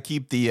say you got to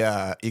keep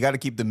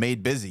the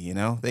maid busy.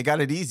 They got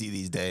it easy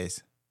these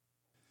days.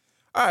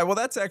 All right. Well,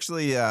 that's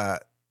actually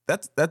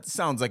that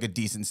sounds like a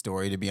decent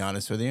story, to be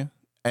honest with you.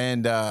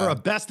 And for a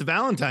best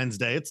Valentine's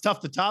Day, it's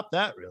tough to top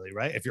that, really,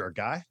 right? If you're a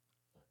guy.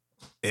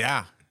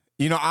 Yeah.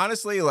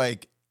 Honestly,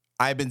 like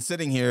I've been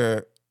sitting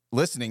here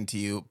listening to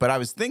you, but I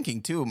was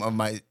thinking too of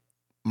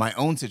my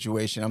own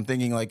situation. I'm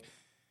thinking like,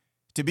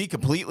 to be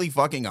completely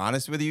fucking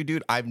honest with you,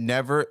 dude, I've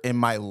never in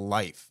my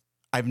life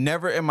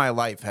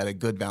had a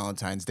good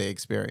Valentine's Day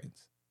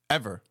experience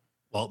ever.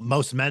 Well,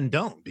 most men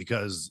don't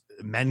because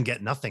men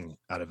get nothing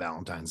out of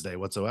Valentine's Day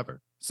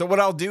whatsoever. So what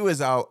I'll do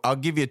is I'll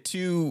give you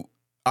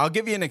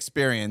an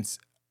experience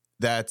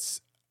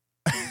that's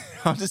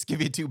I'll just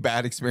give you 2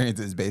 bad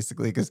experiences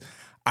basically because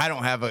I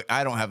don't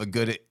have a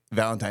good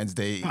Valentine's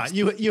Day.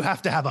 You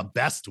have to have a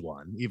best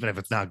one. Even if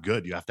it's not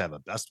good, you have to have a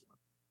best one.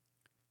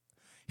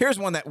 Here's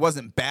one that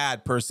wasn't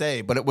bad per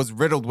se, but it was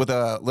riddled with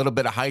a little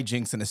bit of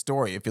hijinks in a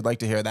story. If you'd like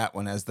to hear that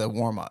one as the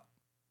warm up.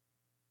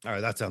 All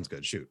right, that sounds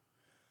good. Shoot.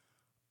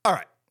 All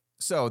right.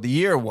 So the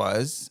year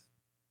was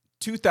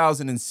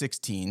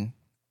 2016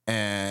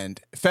 and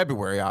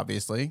February,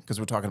 obviously, because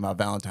we're talking about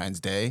Valentine's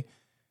Day.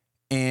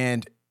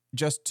 And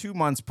just 2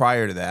 months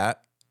prior to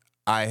that,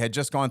 I had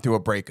just gone through a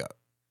breakup.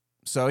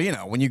 So, you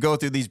know, when you go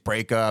through these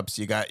breakups,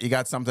 you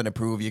got something to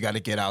prove. You got to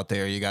get out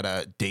there. You got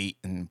to date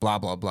and blah,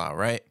 blah, blah,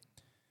 right?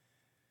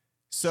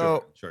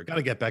 So, sure. Got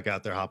to get back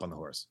out there, hop on the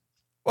horse.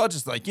 Well,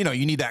 just like, you know,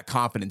 you need that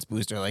confidence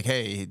booster. Like,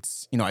 hey,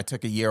 it's, you know, I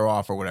took a year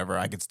off or whatever.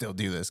 I could still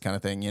do this kind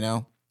of thing, you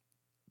know?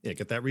 Yeah,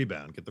 get that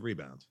rebound. Get the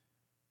rebound.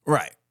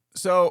 Right.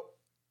 So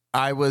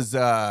I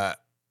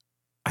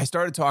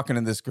started talking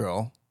to this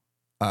girl.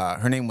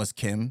 Her name was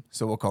Kim,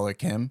 so we'll call her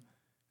Kim.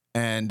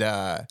 And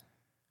I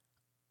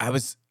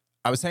was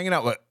hanging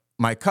out with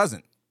my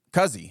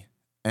Cuzzy.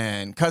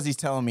 And Cuzzy's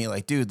telling me,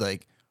 like, dude,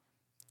 like,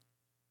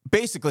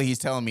 basically, he's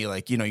telling me,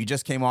 like, you know, you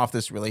just came off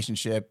this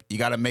relationship. You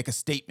got to make a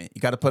statement.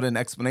 You got to put an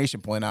exclamation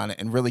point on it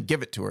and really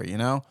give it to her, you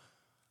know?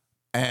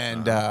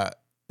 And it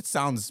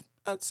sounds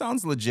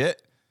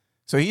legit.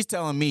 So he's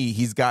telling me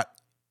he's got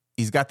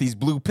these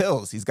blue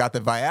pills. He's got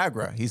the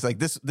Viagra. He's like,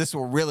 this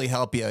will really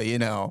help you, you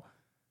know,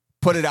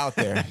 put it out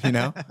there, you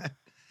know?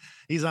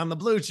 He's on the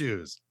blue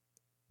chews.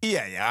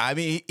 Yeah. I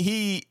mean,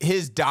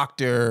 his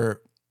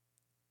doctor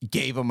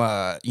gave him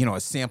a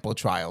sample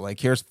trial. Like,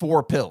 here's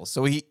 4 pills.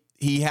 So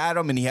he had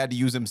them and he had to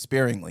use them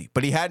sparingly,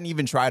 but he hadn't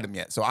even tried them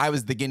yet. So I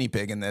was the guinea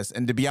pig in this.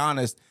 And to be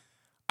honest,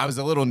 I was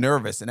a little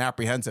nervous and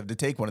apprehensive to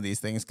take one of these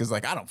things because,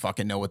 like, I don't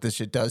fucking know what this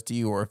shit does to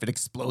you or if it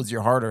explodes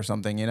your heart or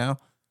something, you know?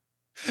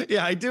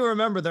 Yeah, I do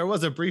remember there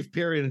was a brief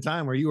period in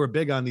time where you were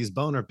big on these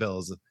boner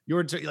pills. You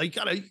were like,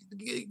 you gotta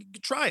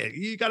try it.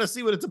 You gotta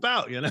see what it's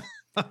about, you know?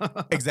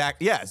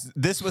 Exactly. Yes.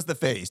 This was the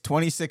phase,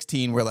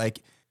 2016, where,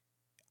 like,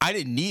 I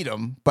didn't need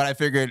them, but I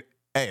figured,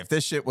 hey, if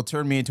this shit will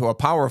turn me into a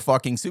power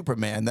fucking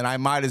Superman, then I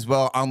might as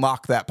well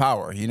unlock that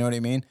power. You know what I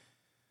mean?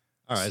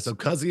 All right. So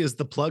Cuzzy is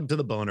the plug to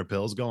the boner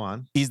pills. Go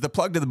on. He's the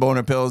plug to the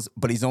boner pills,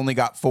 but he's only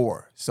got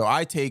 4. So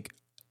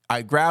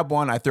I grab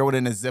one, I throw it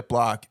in a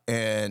Ziploc,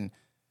 and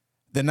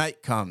the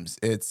night comes.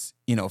 It's,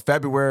 you know,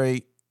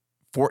 February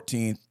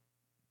 14th,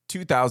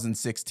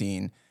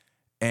 2016.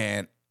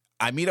 And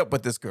I meet up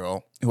with this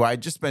girl who I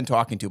just been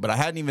talking to, but I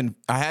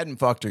hadn't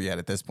fucked her yet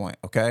at this point.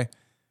 Okay.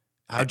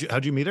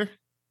 How'd you meet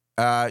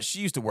her? She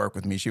used to work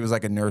with me. She was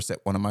like a nurse at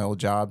one of my old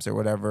jobs or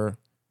whatever.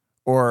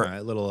 Or all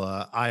right, little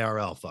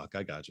IRL fuck.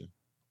 I got you.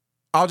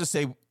 I'll just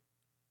say,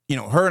 you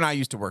know, her and I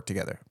used to work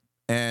together.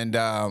 And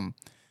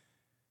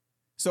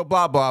so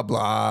blah, blah,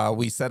 blah.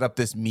 We set up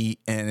this meet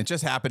and it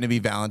just happened to be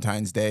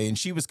Valentine's Day. And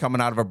she was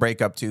coming out of a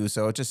breakup too.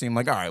 So it just seemed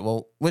like, all right,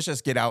 well, let's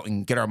just get out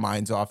and get our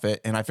minds off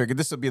it. And I figured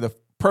this would be the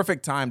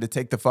perfect time to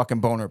take the fucking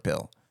boner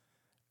pill.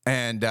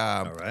 And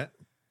all right.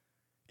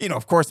 You know,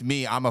 of course,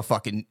 I'm a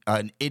fucking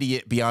an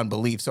idiot beyond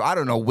belief. So I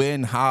don't know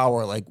when, how,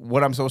 or like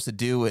what I'm supposed to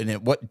do and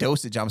at what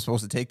dosage I'm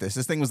supposed to take this.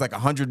 This thing was like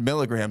 100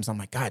 milligrams. I'm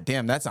like, God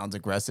damn, that sounds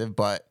aggressive.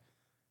 But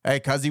hey,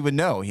 Cuzzy would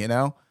know, you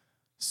know?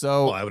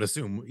 So well, I would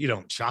assume you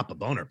don't chop a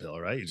boner pill,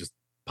 right? You just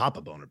pop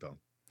a boner pill.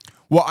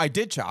 Well, I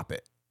did chop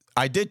it.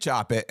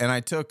 And I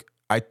took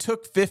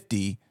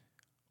 50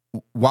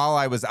 while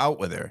I was out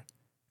with her.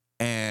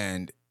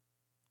 And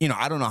you know,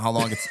 I don't know how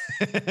long it's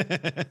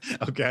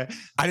okay.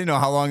 I didn't know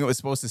how long it was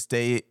supposed to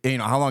stay, you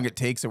know, how long it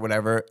takes or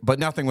whatever, but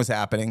nothing was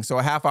happening. So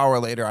a half hour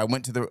later, I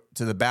went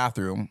to the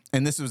bathroom,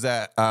 and this was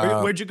at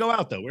where'd you go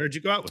out though? Where'd you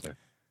go out with her?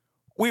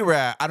 We were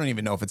at, I don't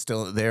even know if it's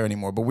still there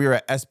anymore, but we were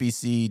at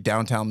SBC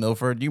downtown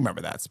Milford. You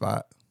remember that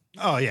spot?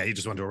 Oh yeah, you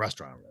just went to a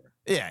restaurant or whatever.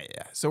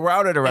 Yeah. So we're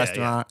out at a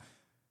restaurant. Yeah.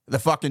 The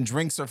fucking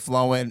drinks are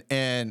flowing,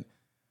 and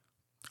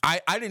I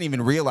didn't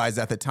even realize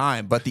at the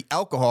time, but the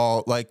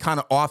alcohol like kind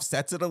of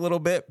offsets it a little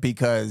bit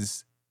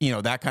because, you know,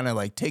 that kind of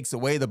like takes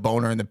away the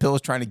boner and the pill's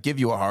trying to give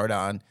you a hard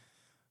on.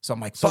 So I'm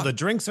like, fuck. So the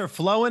drinks are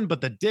flowing,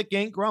 but the dick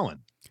ain't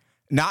growing.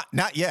 Not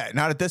yet.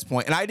 Not at this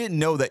point. And I didn't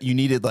know that you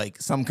needed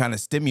like some kind of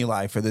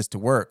stimuli for this to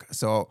work.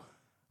 So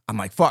I'm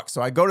like, fuck.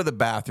 So I go to the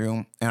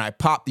bathroom and I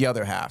pop the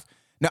other half.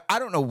 Now, I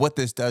don't know what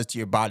this does to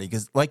your body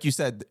because like you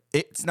said,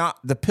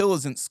 the pill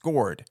isn't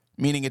scored.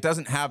 Meaning it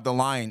doesn't have the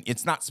line.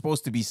 It's not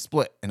supposed to be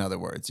split, in other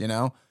words, you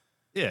know?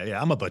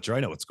 Yeah. I'm a butcher. I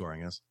know what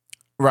scoring is.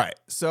 Right.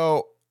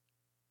 So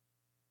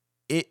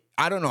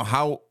I don't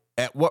know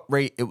at what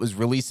rate it was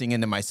releasing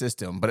into my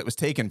system, but it was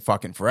taking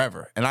fucking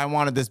forever. And I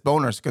wanted this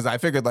bonus because I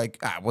figured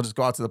like, we'll just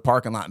go out to the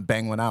parking lot and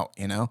bang one out,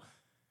 you know?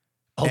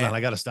 Hold on.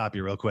 I got to stop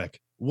you real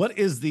quick. What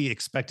is the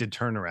expected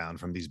turnaround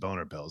from these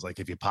boner pills? Like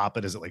if you pop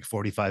it, is it like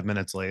 45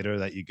 minutes later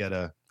that you get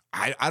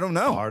I don't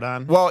know. Hard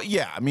on? Well,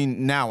 yeah. I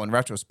mean, now in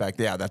retrospect,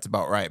 yeah, that's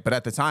about right. But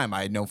at the time,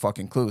 I had no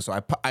fucking clue.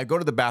 So I go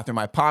to the bathroom.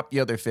 I pop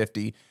the other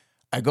 50.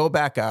 I go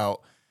back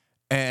out,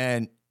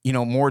 and you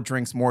know, more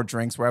drinks. We're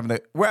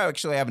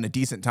actually having a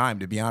decent time,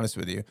 to be honest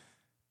with you.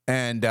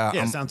 And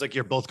it sounds like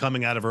you're both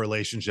coming out of a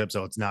relationship,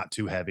 so it's not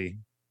too heavy.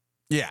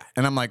 Yeah.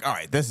 And I'm like, all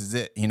right, this is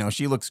it. You know,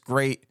 she looks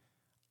great.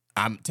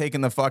 I'm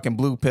taking the fucking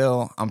blue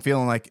pill. I'm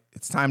feeling like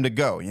it's time to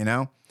go, you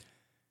know?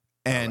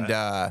 And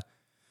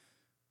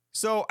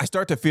so I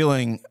start to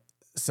feeling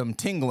some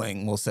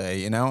tingling, we'll say,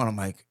 you know? And I'm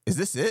like, is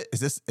this it?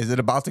 Is it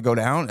about to go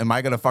down? Am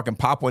I going to fucking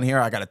pop one here?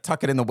 I got to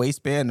tuck it in the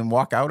waistband and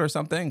walk out or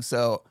something.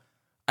 So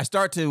I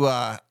start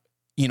to,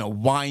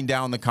 wind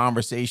down the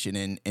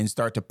conversation and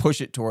start to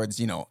push it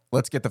towards,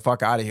 let's get the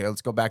fuck out of here.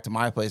 Let's go back to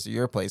my place or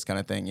your place kind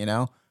of thing, you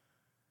know?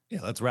 Yeah,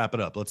 let's wrap it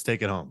up. Let's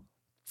take it home.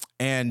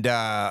 And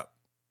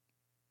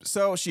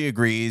so she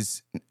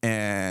agrees,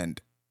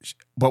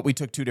 but we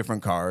took two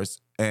different cars,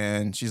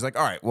 and she's like,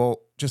 all right, well,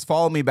 just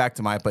follow me back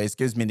to my place,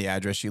 gives me the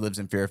address. She lives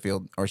in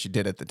Fairfield, or she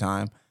did at the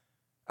time.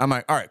 I'm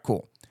like, all right,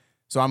 cool.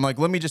 So I'm like,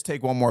 let me just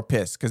take one more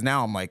piss, because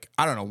now I'm like,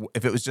 I don't know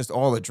if it was just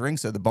all the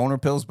drinks or the boner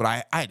pills, but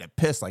I had to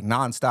piss like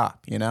nonstop,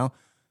 you know?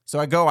 So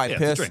I go, I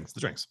piss. The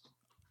drinks.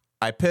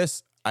 I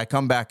piss, I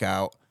come back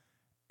out,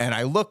 and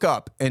I look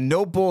up, and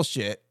no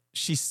bullshit,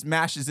 she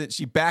smashes it.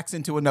 She backs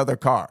into another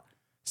car,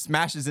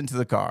 smashes into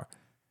the car.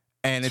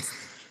 And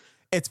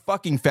it's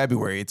fucking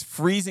February. It's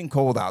freezing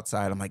cold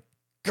outside. I'm like,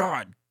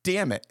 God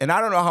damn it. And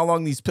I don't know how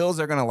long these pills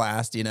are going to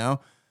last, you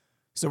know?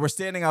 So we're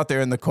standing out there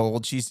in the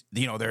cold. She's,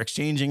 they're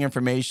exchanging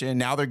information.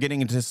 Now they're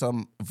getting into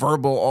some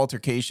verbal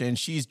altercation.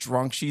 She's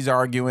drunk. She's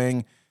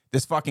arguing.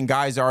 This fucking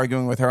guy's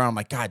arguing with her. And I'm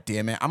like, God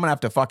damn it. I'm going to have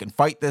to fucking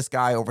fight this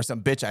guy over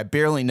some bitch I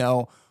barely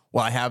know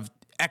while I have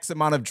X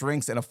amount of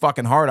drinks and a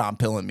fucking hard-on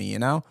pill in me, you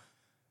know?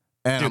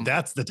 And dude,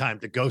 that's the time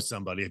to ghost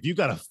somebody. If you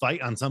got to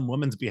fight on some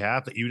woman's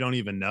behalf that you don't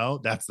even know,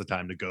 that's the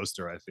time to ghost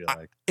her, I feel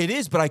like. It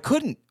is, but I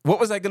couldn't.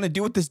 What was I going to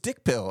do with this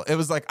dick pill? It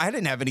was like, I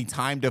didn't have any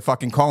time to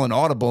fucking call an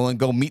audible and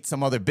go meet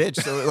some other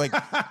bitch. So like,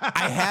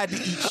 I had to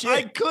eat shit.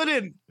 I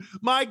couldn't.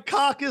 My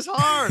cock is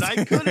hard.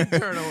 I couldn't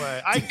turn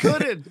away. I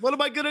couldn't. What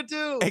am I going to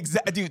do?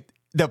 Exactly. Dude,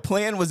 the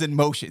plan was in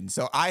motion.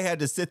 So I had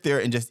to sit there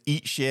and just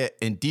eat shit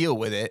and deal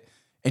with it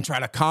and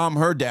try to calm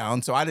her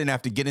down. So I didn't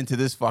have to get into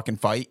this fucking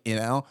fight, you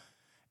know?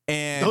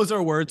 And those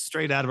are words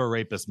straight out of a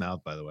rapist's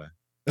mouth, by the way.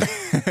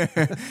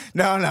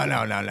 No.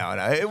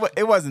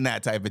 It wasn't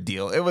that type of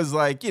deal. It was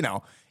like,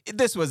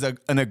 this was an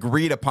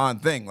agreed upon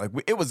thing. Like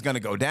it was going to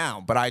go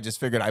down, but I just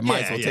figured I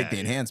might as well take the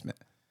enhancement.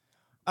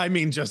 I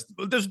mean, just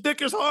this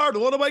dick is hard.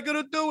 What am I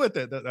going to do with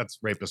it? That's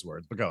rapist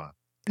words, but go on.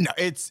 No,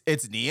 it's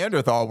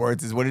Neanderthal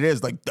words is what it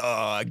is. Like,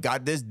 I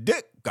got this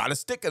dick, got to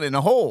stick it in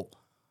a hole.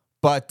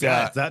 But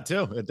yeah, it's that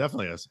too. It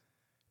definitely is.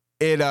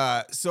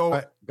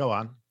 Go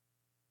on.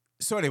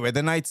 So anyway,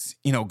 the night's,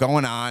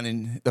 going on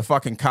and the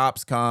fucking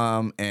cops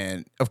come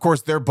and of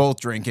course they're both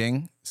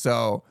drinking.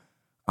 So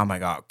I'm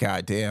like, oh,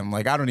 God damn.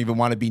 Like, I don't even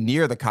want to be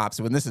near the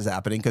cops when this is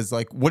happening. Cause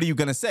like, what are you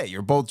going to say?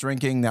 You're both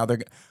drinking. Now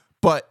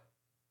but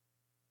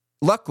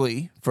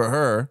luckily for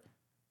her,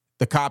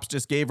 the cops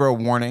just gave her a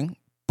warning,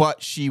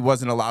 but she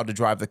wasn't allowed to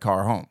drive the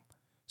car home.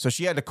 So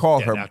she had to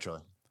call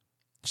naturally.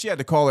 She had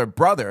to call her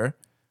brother.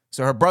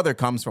 So her brother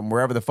comes from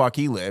wherever the fuck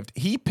he lived.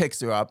 He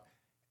picks her up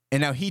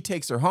and now he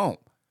takes her home.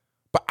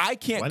 But I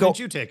can't go. Why didn't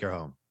you take her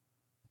home?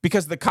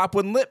 Because the cop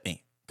wouldn't let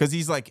me. Because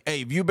he's like, hey,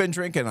 have you been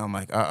drinking? I'm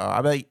like,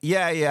 I'm like,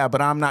 yeah,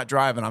 but I'm not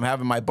driving. I'm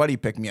having my buddy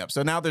pick me up.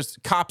 So now there's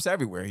cops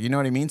everywhere. You know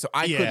what I mean? So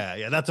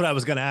that's what I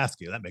was going to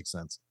ask you. That makes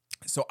sense.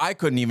 So I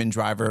couldn't even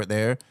drive her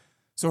there.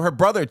 So her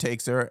brother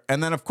takes her.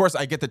 And then, of course,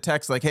 I get the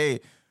text like, hey,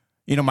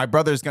 my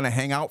brother's going to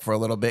hang out for a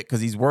little bit because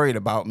he's worried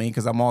about me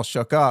because I'm all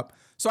shook up.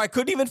 So I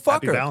couldn't even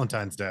fuck her. Happy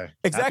Valentine's Day.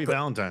 Exactly. Happy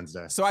Valentine's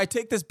Day. So I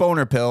take this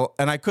boner pill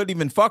and I couldn't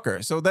even fuck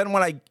her. So then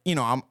when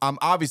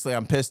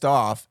I'm pissed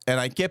off and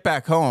I get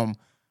back home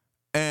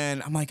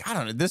and I'm like, I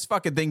don't know, this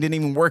fucking thing didn't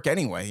even work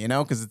anyway,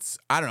 because it's,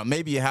 I don't know,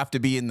 maybe you have to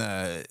be in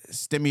the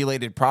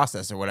stimulated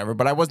process or whatever,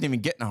 but I wasn't even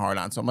getting a hard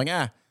on. So I'm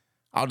like,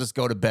 I'll just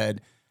go to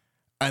bed.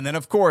 And then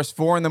of course,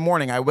 4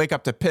 a.m, I wake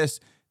up to piss.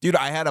 Dude,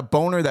 I had a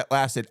boner that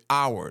lasted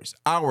hours.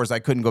 I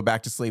couldn't go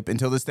back to sleep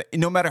until this thing.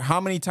 No matter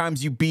how many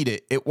times you beat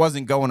it, it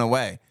wasn't going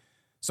away.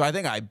 So I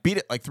think I beat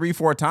it like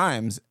 3-4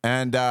 times.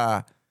 And,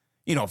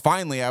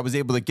 finally I was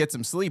able to get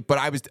some sleep. But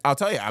I'll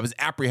tell you, I was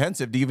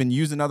apprehensive to even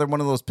use another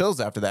one of those pills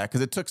after that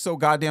because it took so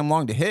goddamn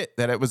long to hit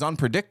that it was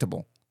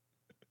unpredictable.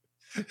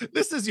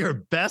 This is your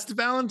best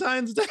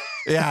Valentine's Day?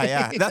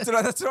 Yeah. That's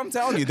what I'm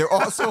telling you. They're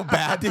all so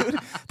bad, dude,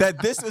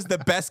 that this was the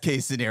best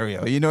case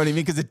scenario. You know what I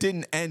mean? Because it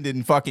didn't end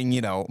in fucking,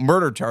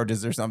 murder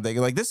charges or something.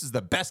 Like, this is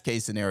the best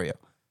case scenario.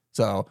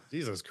 So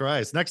Jesus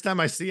Christ. Next time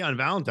I see you on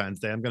Valentine's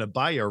Day, I'm going to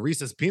buy you a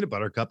Reese's peanut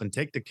butter cup and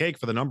take the cake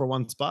for the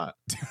 #1 spot.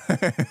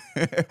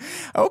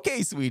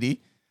 Okay,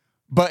 sweetie.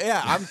 But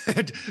yeah,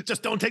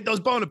 just don't take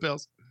those boner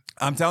pills.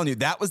 I'm telling you,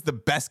 that was the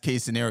best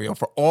case scenario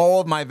for all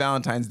of my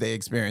Valentine's Day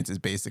experiences,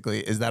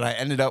 basically, is that I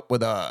ended up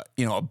with a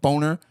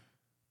boner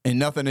and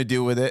nothing to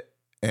do with it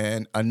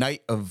and a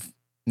night of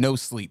no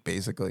sleep,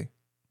 basically.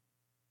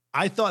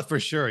 I thought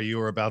for sure you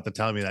were about to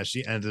tell me that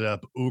she ended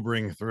up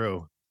Ubering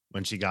through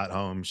when she got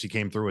home. She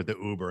came through with the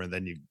Uber and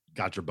then you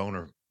got your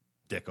boner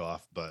dick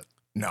off, but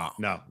no,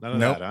 none of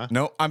that, huh?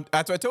 No,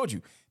 that's what I told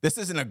you. This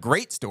isn't a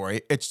great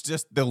story. It's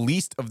just the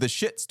least of the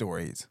shit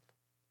stories.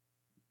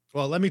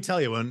 Well, let me tell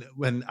you,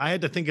 when I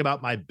had to think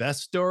about my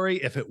best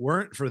story, if it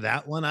weren't for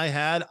that one I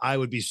had, I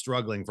would be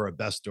struggling for a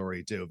best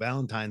story too.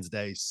 Valentine's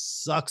Day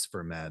sucks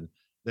for men.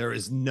 There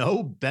is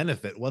no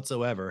benefit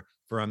whatsoever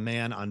for a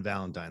man on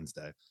Valentine's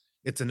Day.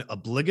 It's an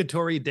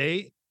obligatory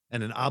date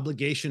and an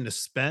obligation to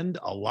spend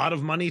a lot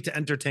of money to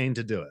entertain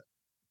to do it.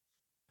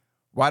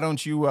 Why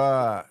don't you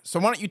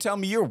tell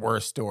me your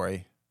worst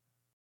story?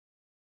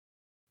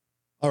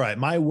 All right,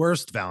 my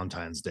worst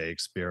Valentine's Day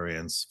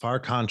experience, far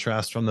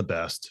contrast from the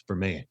best for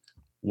me,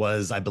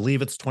 was I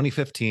believe it's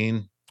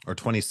 2015 or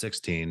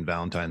 2016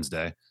 Valentine's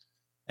Day.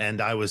 And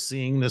I was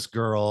seeing this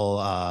girl,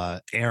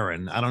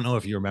 Erin. I don't know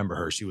if you remember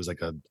her. She was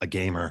like a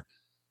gamer.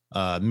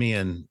 Me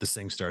and the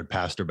SingStar had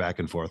passed her back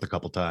and forth a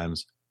couple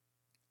times.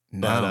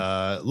 No.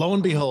 But lo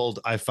and behold,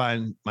 I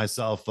find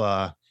myself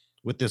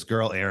with this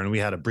girl, Erin. We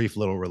had a brief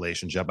little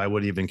relationship. I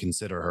would even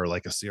consider her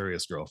like a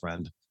serious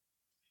girlfriend.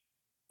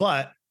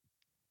 But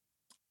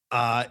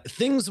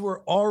things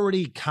were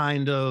already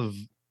kind of,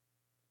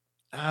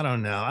 I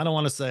don't know. I don't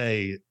want to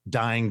say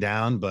dying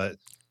down, but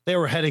they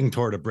were heading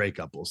toward a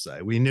breakup, we'll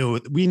say. We knew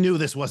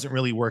this wasn't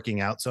really working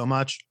out so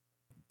much,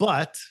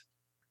 but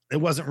it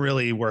wasn't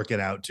really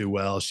working out too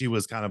well. She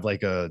was kind of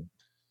like a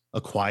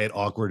quiet,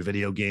 awkward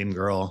video game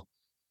girl.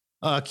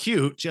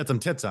 Cute. She had some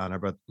tits on her,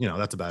 but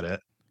that's about it.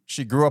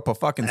 She grew up a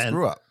fucking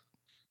screw up.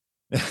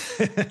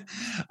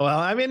 Well,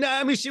 I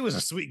mean, she was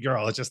a sweet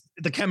girl. It's just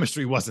the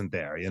chemistry wasn't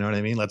there. You know what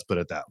I mean? Let's put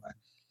it that way.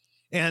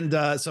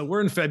 And so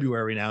we're in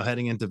February now,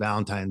 heading into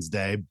Valentine's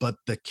Day. But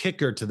the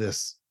kicker to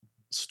this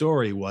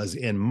story was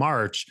in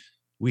March,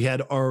 we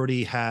had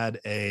already had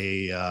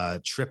a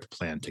trip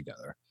planned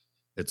together.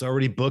 It's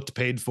already booked,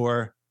 paid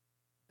for,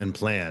 and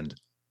planned.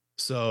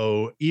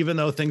 So even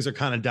though things are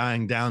kind of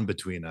dying down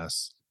between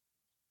us,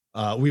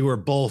 we were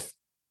both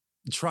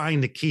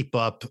trying to keep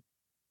up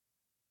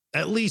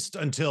at least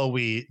until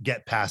we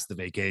get past the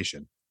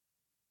vacation.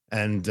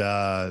 And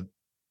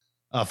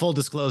full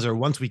disclosure,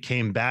 once we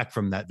came back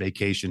from that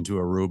vacation to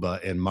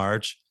Aruba in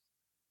March,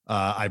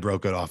 I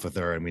broke it off with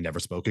her and we never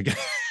spoke again.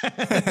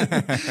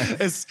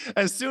 as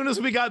soon as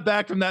we got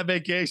back from that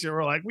vacation,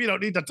 we're like, we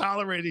don't need to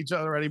tolerate each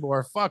other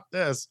anymore. Fuck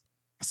this.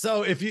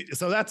 So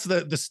that's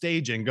the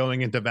staging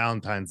going into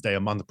Valentine's Day a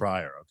month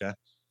prior. Okay.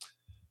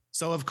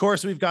 So of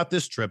course we've got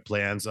this trip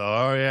planned. So,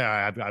 oh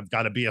yeah, I've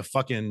got to be a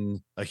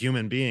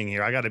human being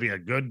here. I got to be a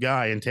good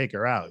guy and take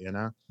her out,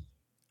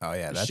 Oh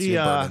yeah, that's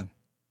your burden.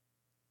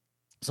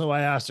 So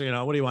I asked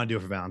her, what do you want to do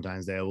for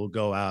Valentine's Day? We'll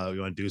go out.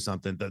 You want to do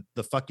something?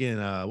 The fucking,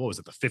 what was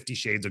it? The 50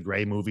 Shades of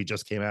Grey movie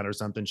just came out or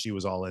something. She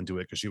was all into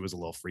it because she was a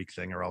little freak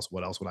thing, or else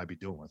what else would I be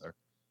doing with her?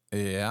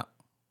 Yeah.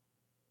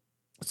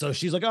 So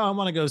she's like, oh, I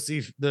want to go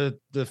see the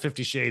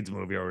 50 Shades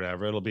movie or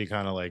whatever. It'll be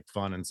kind of like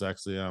fun and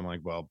sexy. I'm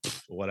like, well,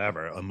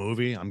 whatever. A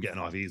movie? I'm getting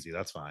off easy.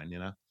 That's fine,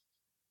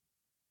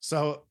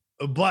 So,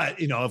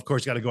 but, of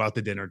course, you got to go out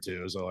to dinner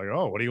too. So like,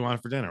 oh, what do you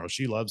want for dinner? Well,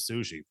 she loves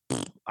sushi.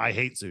 I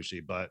hate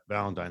sushi, but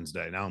Valentine's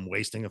Day. Now I'm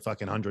wasting a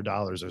fucking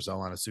 $100 or so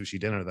on a sushi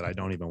dinner that I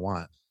don't even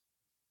want.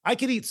 I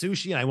could eat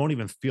sushi and I won't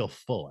even feel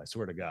full. I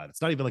swear to God.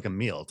 It's not even like a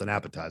meal. It's an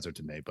appetizer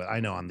to me, but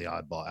I know I'm the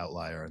oddball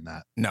outlier in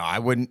that. No, I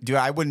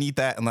wouldn't eat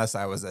that unless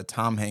I was a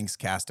Tom Hanks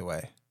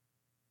castaway.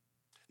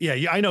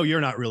 Yeah, I know you're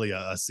not really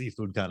a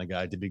seafood kind of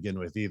guy to begin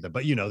with either,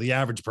 but the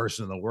average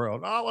person in the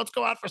world, oh, let's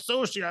go out for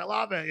sushi. I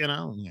love it.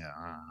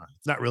 Yeah,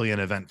 it's not really an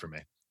event for me.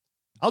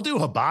 I'll do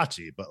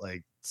hibachi, but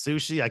like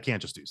sushi, I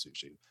can't just do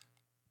sushi.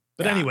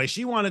 But anyway,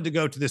 she wanted to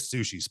go to this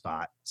sushi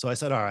spot. So I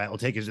said, all right, we'll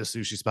take you to the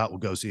sushi spot. We'll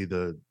go see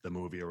the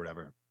movie or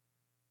whatever.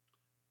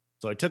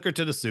 So I took her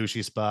to the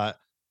sushi spot.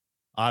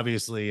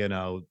 Obviously, had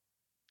a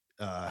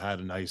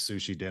nice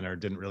sushi dinner.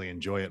 Didn't really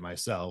enjoy it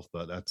myself,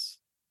 but that's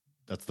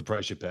the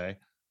price you pay.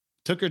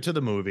 Took her to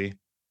the movie.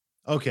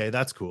 Okay,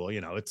 that's cool.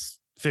 It's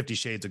 50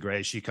 Shades of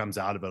Grey. She comes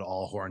out of it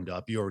all horned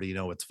up. You already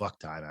know it's fuck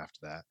time after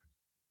that.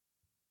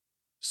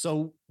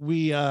 So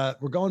we're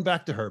going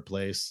back to her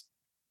place.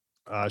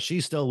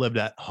 She still lived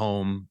at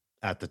home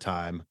at the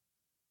time.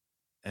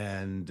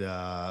 And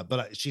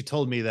but she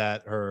told me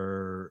that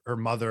her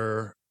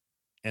mother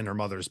and her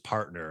mother's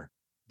partner,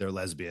 they're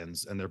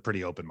lesbians and they're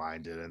pretty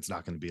open-minded, and it's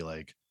not going to be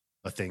like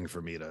a thing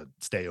for me to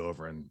stay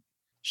over. And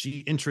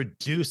she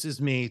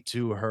introduces me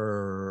to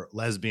her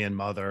lesbian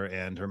mother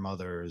and her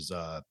mother's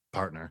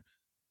partner.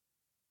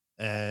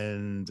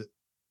 And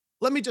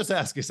let me just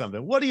ask you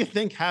something. What do you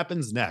think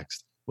happens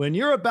next when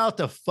you're about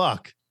to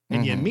fuck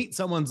and you meet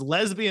someone's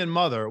lesbian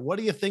mother? What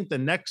do you think the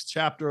next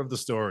chapter of the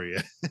story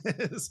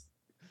is?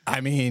 I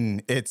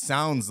mean, it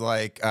sounds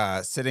like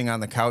sitting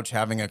on the couch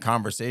having a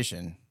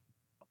conversation.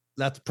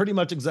 That's pretty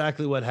much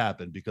exactly what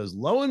happened, because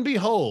lo and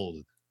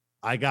behold,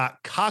 I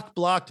got cock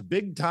blocked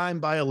big time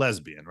by a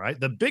lesbian, right?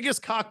 The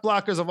biggest cock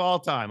blockers of all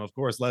time, of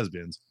course,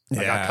 lesbians.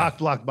 Yeah. I got cock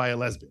blocked by a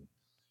lesbian.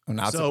 I'm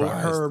not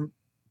surprised.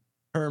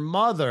 Her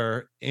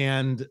mother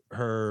and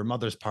her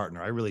mother's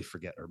partner, I really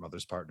forget her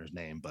mother's partner's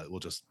name, but we'll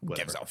just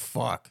whatever. Gives a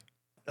fuck.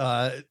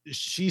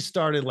 She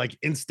started like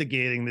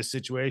instigating this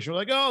situation. We're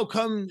like, oh,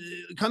 come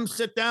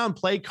sit down,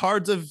 play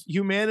Cards Against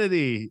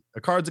Humanity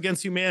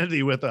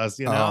with us.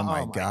 Oh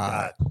my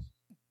God.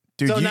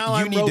 Dude, so now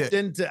I'm roped to,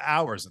 into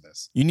hours of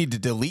this. You need to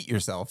delete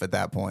yourself at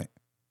that point.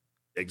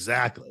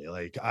 Exactly.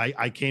 Like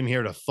I came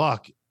here to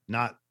fuck,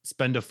 not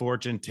spend a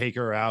fortune, take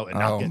her out, and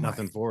not get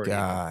nothing for it.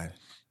 God.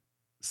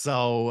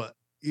 So,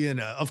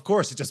 of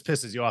course, it just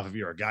pisses you off if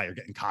you're a guy. You're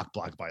getting cock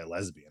blocked by a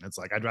lesbian. It's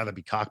like, I'd rather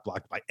be cock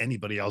blocked by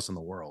anybody else in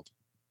the world.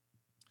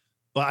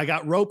 But I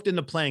got roped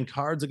into playing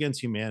Cards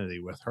Against Humanity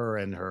with her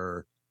and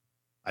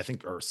I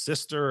think her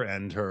sister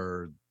and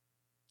her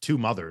two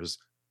mothers.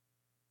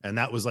 And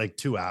that was like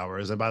 2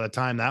 hours. And by the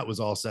time that was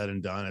all said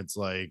and done, it's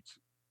like,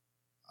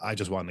 I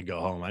just wanted to go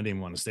home. I didn't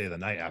even want to stay the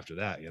night after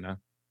that,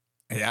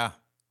 Yeah.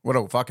 What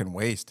a fucking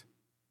waste.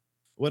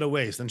 What a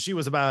waste. And she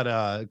was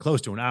about close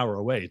to an hour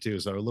away, too.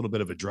 So a little bit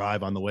of a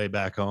drive on the way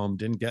back home.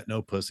 Didn't get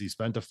no pussy,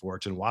 spent a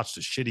fortune, watched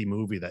a shitty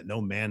movie that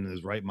no man in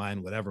his right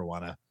mind would ever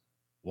want to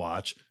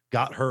watch.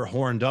 Got her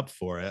horned up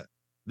for it.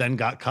 Then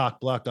got cock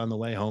blocked on the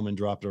way home and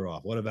dropped her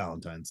off. What a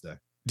Valentine's Day.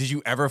 Did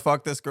you ever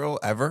fuck this girl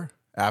ever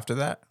after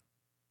that?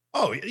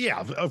 Oh, yeah,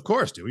 of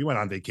course, dude. We went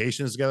on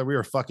vacations together. We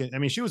were fucking, I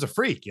mean, she was a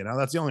freak,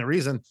 That's the only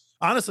reason.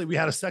 Honestly, we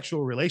had a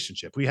sexual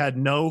relationship. We had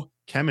no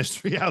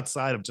chemistry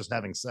outside of just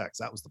having sex.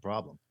 That was the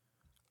problem.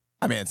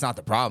 I mean, it's not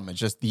the problem. It's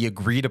just the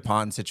agreed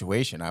upon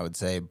situation, I would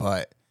say.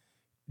 But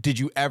did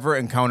you ever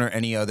encounter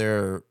any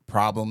other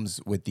problems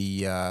with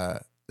the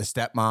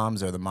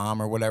stepmoms or the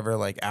mom or whatever?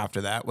 Like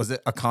after that, was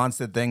it a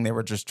constant thing? They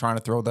were just trying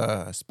to throw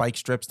the spike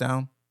strips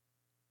down?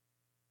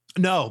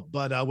 No,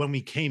 but when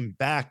we came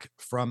back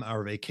from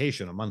our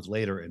vacation a month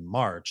later in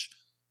March,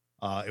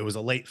 it was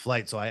a late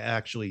flight. So I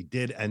actually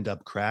did end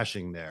up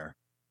crashing there.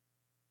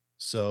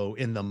 So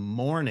in the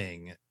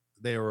morning,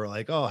 they were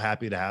like, oh,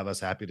 happy to have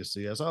us, happy to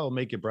see us. Oh,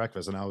 make you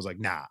breakfast. And I was like,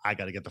 nah, I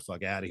got to get the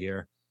fuck out of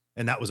here.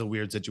 And that was a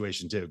weird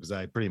situation, too, because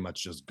I pretty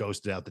much just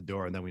ghosted out the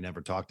door and then we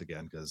never talked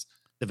again because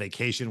the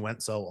vacation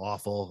went so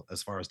awful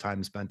as far as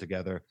time spent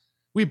together.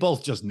 We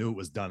both just knew it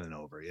was done and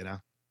over,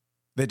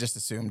 They just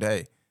assumed,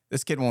 hey,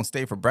 this kid won't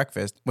stay for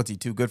breakfast. What's he,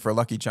 too good for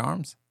Lucky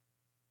Charms?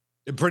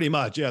 Pretty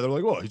much, yeah. They're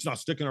like, oh, he's not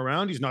sticking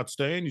around. He's not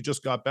staying. You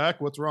just got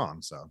back. What's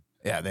wrong? So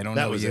yeah, they don't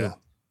know you. It.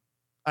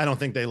 I don't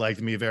think they liked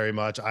me very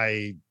much.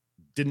 I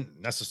didn't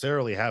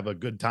necessarily have a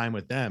good time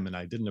with them, and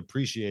I didn't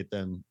appreciate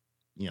them,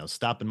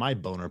 stopping my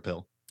boner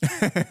pill.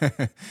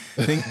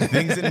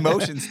 Things in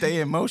motion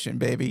stay in motion,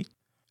 baby.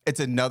 It's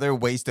another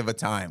waste of a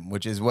time,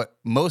 which is what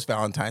most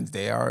Valentine's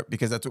Day are,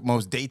 because that's what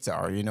most dates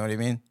are. You know what I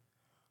mean?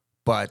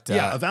 But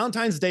yeah, a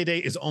Valentine's Day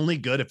date is only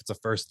good if it's a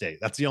first date.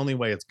 That's the only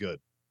way it's good.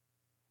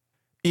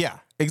 Yeah,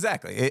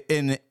 exactly.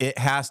 And it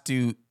has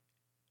to,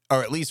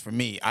 or at least for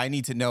me, I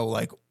need to know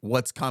like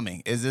what's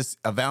coming. Is this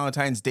a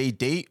Valentine's Day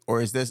date or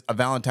is this a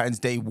Valentine's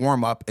Day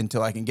warm up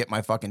until I can get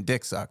my fucking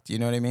dick sucked? You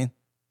know what I mean?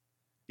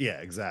 Yeah,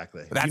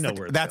 exactly. That's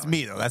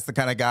me though. That's the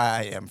kind of guy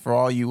I am. For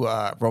all you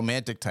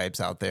romantic types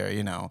out there,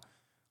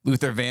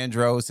 Luther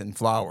Vandross and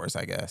flowers,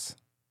 I guess.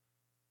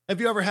 Have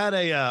you ever had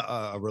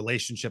a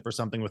relationship or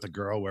something with a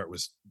girl where it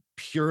was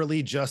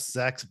purely just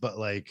sex, but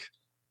like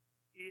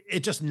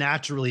it just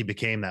naturally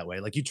became that way?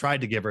 Like you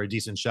tried to give her a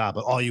decent shot,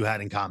 but all you had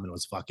in common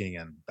was fucking,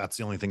 and that's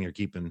the only thing you're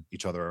keeping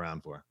each other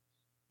around for.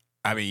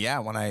 I mean, yeah,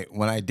 when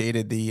I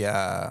dated the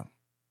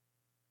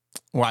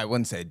well, I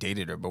wouldn't say I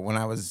dated her, but when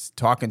I was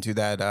talking to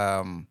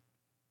that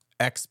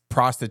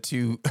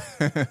ex-prostitute,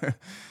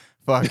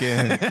 fucking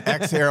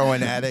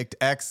ex-heroin addict,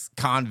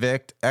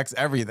 ex-convict,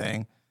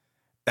 ex-everything.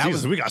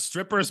 We got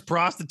strippers,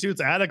 prostitutes,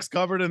 addicts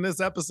covered in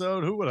this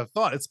episode. Who would have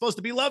thought? It's supposed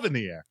to be love in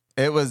the air.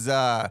 It was,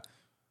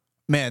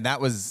 man, that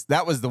was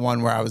the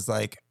one where I was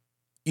like,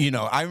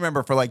 I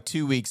remember for like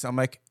 2 weeks, I'm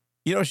like,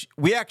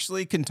 we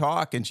actually can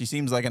talk and she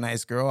seems like a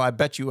nice girl. I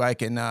bet you I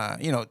can,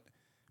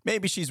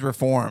 maybe she's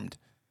reformed.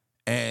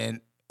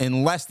 And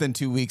in less than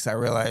 2 weeks, I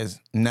realized,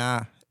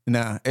 nah,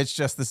 it's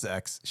just the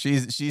sex.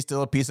 She's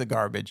still a piece of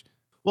garbage.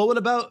 Well, what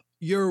about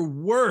your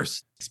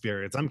worst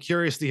experience? I'm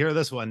curious to hear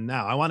this one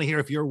now. I want to hear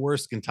if your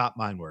worst can top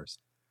mine worst.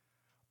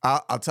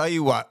 I'll tell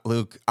you what,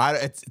 Luke,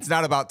 it's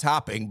not about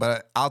topping,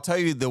 but I'll tell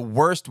you the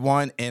worst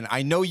one. And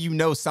I know you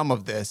know some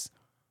of this,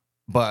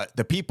 but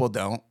the people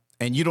don't,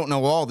 and you don't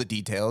know all the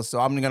details. So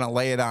I'm going to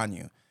lay it on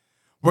you.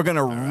 We're going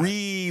to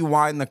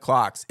rewind the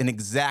clocks an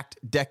exact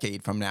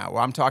decade from now.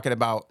 I'm talking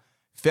about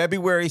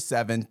February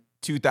 7th,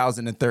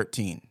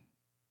 2013.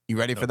 You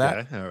ready for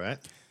that? All right.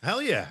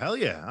 Hell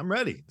yeah. I'm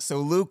ready. So,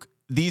 Luke,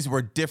 these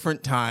were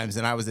different times,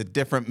 and I was a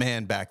different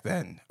man back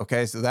then.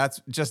 Okay, so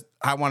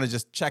I want to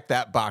just check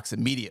that box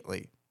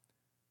immediately.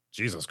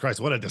 Jesus Christ,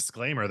 what a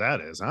disclaimer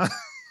that is, huh?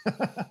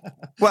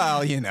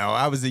 Well,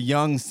 I was a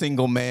young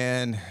single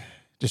man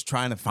just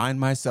trying to find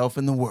myself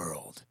in the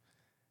world.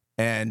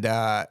 And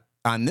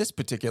on this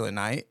particular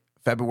night,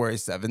 February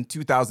 7th,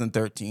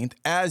 2013,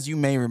 as you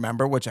may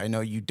remember, which I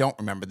know you don't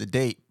remember the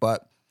date,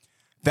 but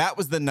that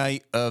was the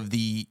night of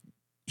the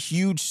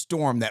huge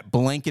storm that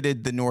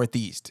blanketed the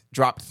Northeast,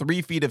 dropped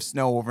 3 feet of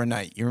snow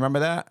overnight. You remember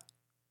that?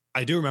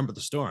 I do remember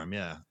the storm,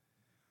 yeah.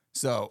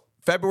 So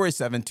February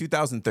 7th,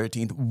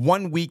 2013,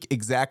 1 week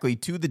exactly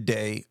to the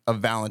day of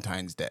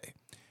Valentine's Day.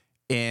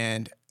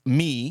 And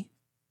me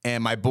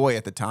and my boy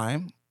at the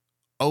time,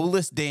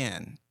 Olis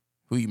Dan,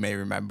 who you may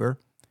remember,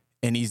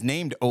 and he's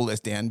named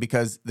Olis Dan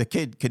because the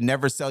kid could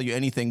never sell you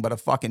anything but a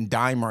fucking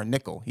dime or a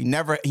nickel. He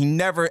never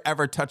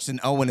ever touched an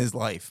O in his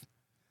life.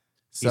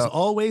 So, he's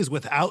always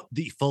without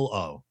the full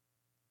O.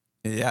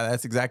 Yeah,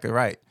 that's exactly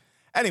right.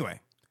 Anyway,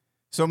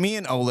 so me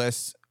and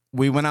Olis,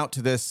 we went out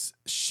to this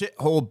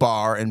shithole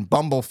bar in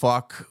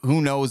Bumblefuck,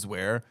 who knows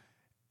where.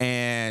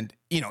 And,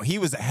 he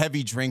was a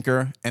heavy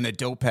drinker and a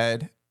dope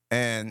head.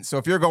 And so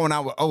if you're going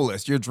out with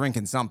Olis, you're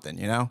drinking something,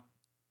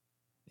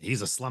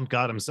 He's a slump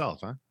god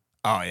himself, huh?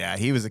 Oh, yeah,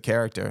 he was a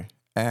character.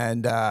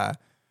 And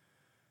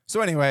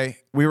so anyway,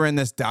 we were in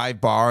this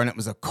dive bar, and it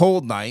was a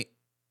cold night,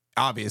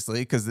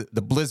 obviously, because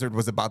the blizzard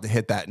was about to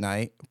hit that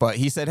night. But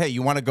he said, hey,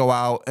 you want to go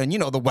out? And,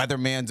 the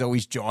weatherman's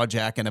always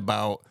jaw-jacking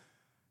about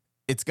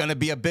it's going to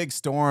be a big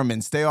storm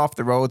and stay off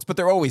the roads. But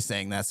they're always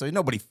saying that, so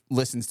nobody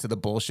listens to the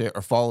bullshit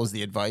or follows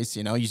the advice,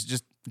 You should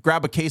just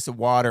grab a case of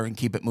water and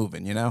keep it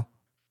moving,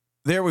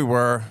 There we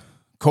were,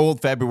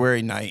 cold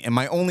February night, and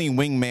my only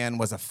wingman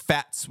was a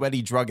fat,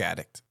 sweaty drug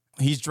addict.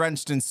 He's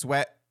drenched in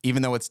sweat,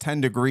 even though it's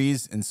 10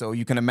 degrees, and so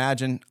you can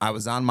imagine I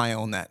was on my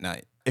own that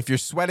night. If you're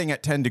sweating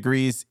at 10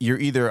 degrees, you're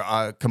either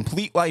a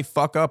complete life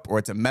fuck up or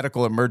it's a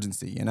medical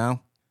emergency,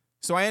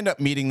 So I end up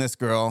meeting this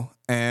girl,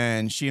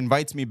 and she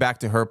invites me back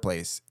to her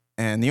place.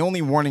 And the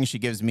only warning she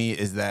gives me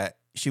is that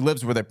she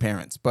lives with her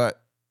parents,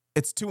 but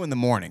it's 2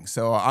 a.m,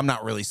 so I'm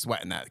not really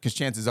sweating that because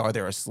chances are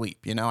they're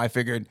asleep, I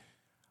figured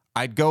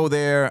I'd go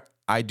there,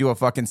 I'd do a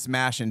fucking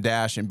smash and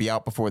dash and be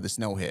out before the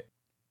snow hit.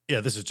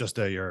 Yeah, this is just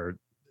your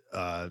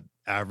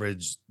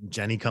average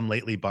Jenny come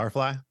lately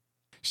barfly.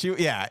 She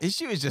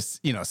was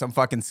just, some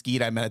fucking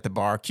skeet I met at the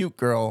bar. Cute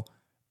girl.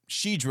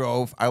 She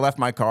drove. I left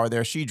my car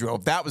there. She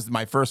drove. That was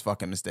my first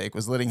fucking mistake,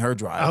 was letting her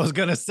drive. I was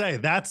going to say,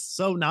 that's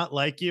so not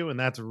like you, and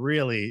that's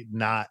really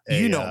not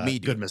a me,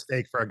 good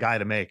mistake for a guy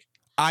to make.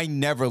 I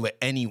never let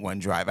anyone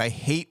drive. I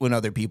hate when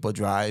other people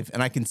drive,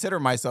 and I consider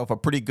myself a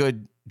pretty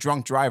good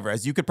drunk driver,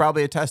 as you could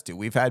probably attest to.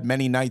 We've had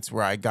many nights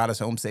where I got us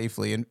home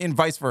safely, and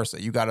vice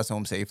versa. You got us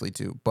home safely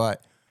too.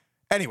 But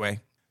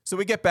anyway, so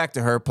we get back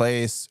to her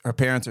place. Her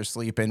parents are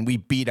sleeping. We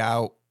beat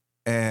out,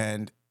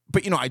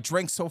 but I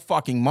drank so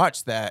fucking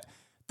much that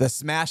the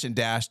smash and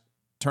dash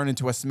turned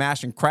into a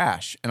smash and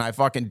crash, and I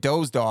fucking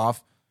dozed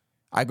off.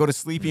 I go to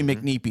sleepy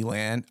McNeepy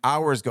land.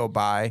 Hours go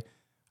by.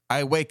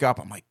 I wake up.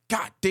 I'm like,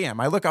 God damn.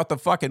 I look out the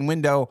fucking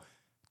window.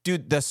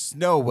 Dude, the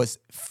snow was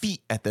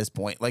feet at this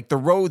point. Like, the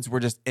roads were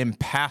just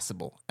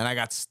impassable. And I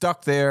got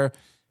stuck there,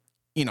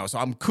 so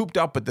I'm cooped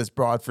up with this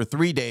broad for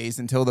 3 days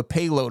until the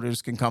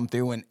payloaders can come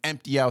through and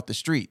empty out the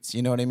streets.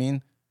 You know what I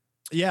mean?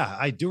 Yeah,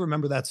 I do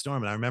remember that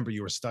storm. And I remember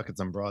you were stuck at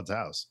some broad's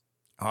house.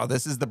 Oh,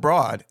 this is the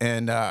broad.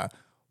 And,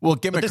 well,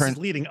 this is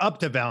leading up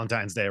to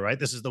Valentine's Day, right?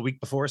 This is the week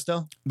before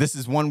still? This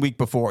is 1 week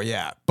before,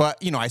 yeah.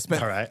 But, I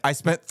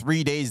spent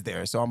 3 days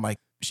there. So I'm like,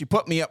 she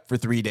put me up for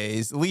 3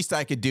 days. The least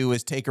I could do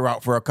is take her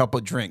out for a couple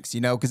of drinks,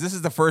 because this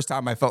is the first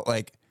time I felt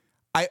like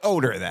I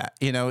owed her that,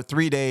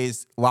 3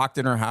 days locked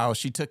in her house.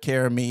 She took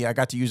care of me. I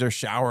got to use her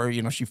shower.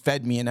 She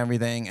fed me and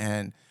everything.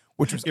 And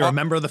which was you're a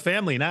member of the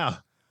family now.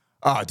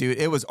 Oh, dude,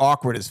 it was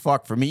awkward as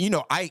fuck for me.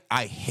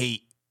 I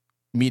hate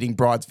meeting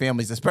broads'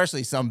 families,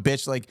 especially some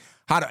bitch. Like,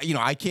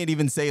 I can't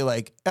even say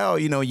like, oh,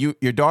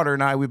 your daughter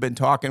and I, we've been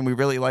talking. We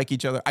really like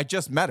each other. I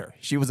just met her.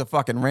 She was a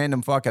fucking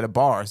random fuck at a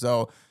bar.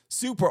 So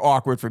super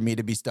awkward for me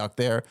to be stuck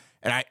there.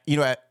 And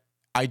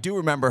I do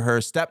remember her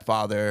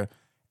stepfather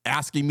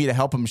asking me to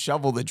help him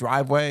shovel the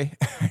driveway.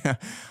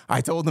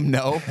 I told him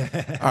no.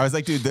 I was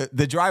like, dude,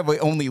 the driveway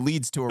only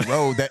leads to a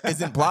road that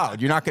isn't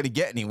plowed. You're not going to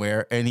get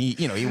anywhere. And he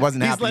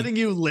wasn't happy. He's letting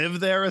you live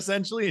there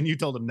essentially. And you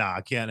told him, nah,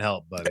 I can't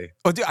help, buddy.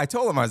 Oh, dude, I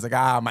told him, I was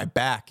like, my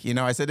back.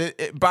 I said,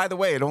 by the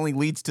way, it only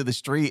leads to the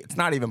street. It's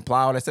not even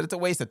plowed. I said, it's a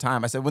waste of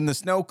time. I said, when the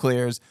snow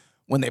clears,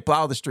 when they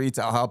plow the streets,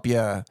 I'll help you.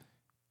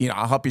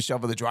 I'll help you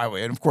shovel the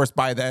driveway. And of course,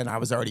 by then I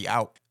was already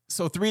out.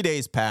 So 3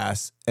 days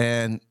pass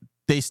and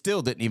they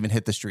still didn't even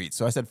hit the street.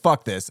 So I said,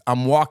 fuck this.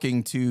 I'm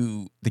walking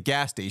to the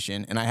gas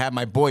station, and I had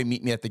my boy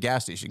meet me at the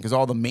gas station because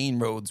all the main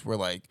roads were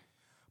like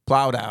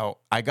plowed out.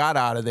 I got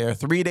out of there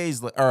 3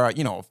 days, I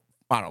don't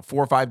know, 4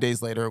 or 5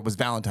 days later, it was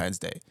Valentine's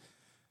Day.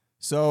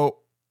 So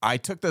I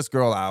took this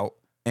girl out,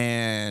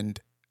 and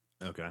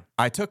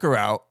I took her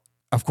out.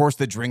 Of course,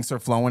 the drinks are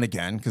flowing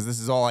again because this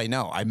is all I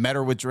know. I met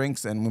her with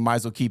drinks, and we might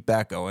as well keep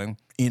that going.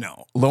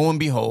 Lo and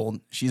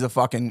behold, she's a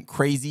fucking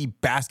crazy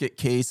basket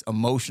case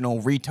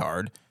emotional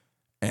retard.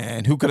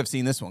 And who could have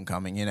seen this one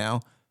coming,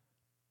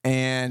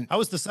 And how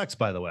was the sex,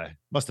 by the way?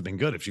 Must have been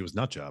good if she was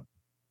nut job.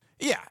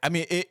 Yeah, I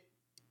mean,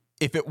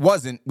 if it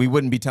wasn't, we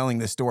wouldn't be telling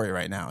this story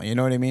right now. You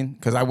know what I mean?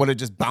 Because I would have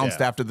just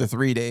bounced after the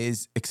 3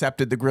 days,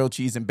 accepted the grilled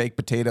cheese and baked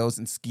potatoes,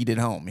 and skeeted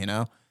home.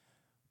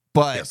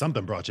 But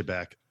something brought you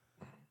back.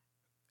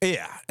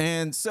 Yeah,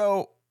 and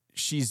so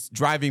she's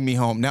driving me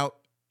home. Now,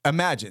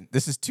 imagine,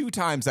 this is 2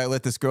 times I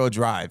let this girl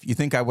drive. You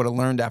think I would have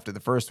learned after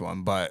the first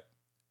one, but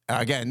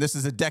again, this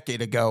is a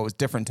decade ago. It was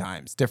different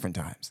times.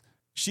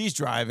 She's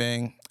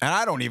driving, and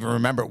I don't even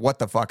remember what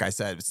the fuck I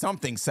said.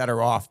 Something set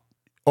her off.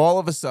 All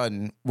of a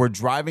sudden, we're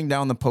driving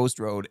down the post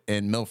road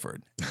in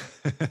Milford.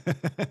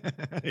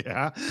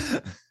 Yeah.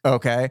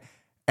 Okay.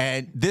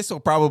 And this will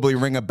probably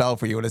ring a bell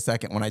for you in a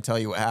second when I tell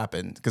you what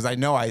happened. Because I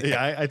know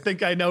I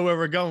think I know where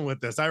we're going with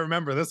this. I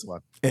remember this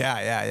one.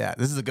 Yeah.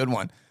 This is a good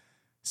one.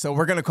 So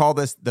we're going to call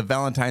this the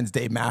Valentine's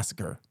Day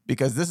Massacre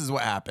because this is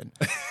what happened.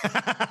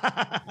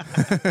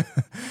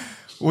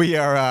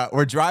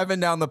 We're driving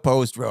down the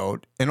post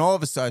road, and all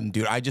of a sudden,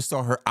 dude, I just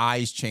saw her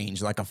eyes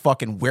change like a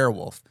fucking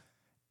werewolf.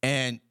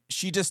 And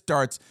she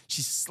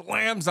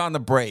slams on the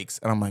brakes,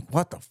 and I'm like,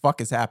 what the fuck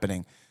is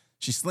happening?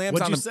 She slams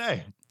What'd on you the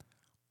say?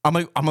 I'm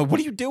like, what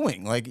are you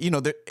doing? Like,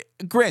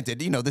 granted,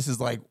 this is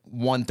like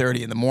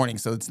 1:30 in the morning,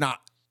 so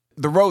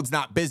the road's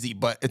not busy,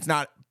 but it's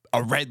not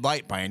a red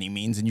light by any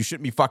means, and you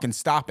shouldn't be fucking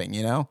stopping,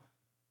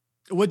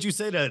 What'd you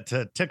say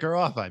to tick her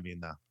off? I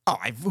mean, though. Oh,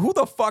 who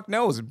the fuck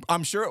knows?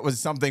 I'm sure it was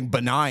something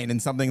benign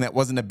and something that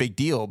wasn't a big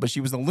deal, but she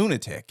was a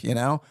lunatic,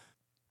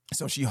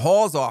 So she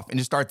hauls off and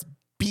just starts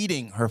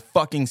beating her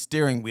fucking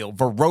steering wheel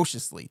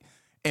ferociously,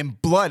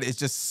 and blood is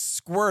just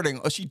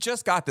squirting. Oh, she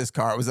just got this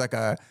car. It was like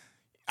a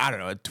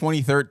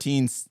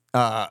 2013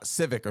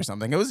 Civic or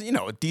something. It was,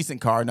 a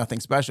decent car, nothing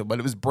special, but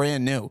it was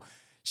brand new.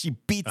 She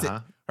beats it.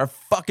 Her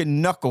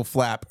fucking knuckle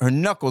flap. Her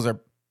knuckles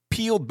are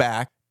peeled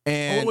back.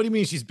 And what do you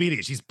mean she's beating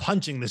it? She's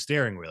punching the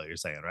steering wheel, you're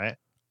saying, right?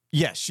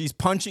 Yes, she's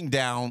punching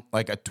down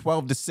like a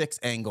 12-6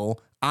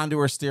 angle onto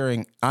her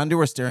steering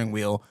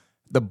wheel.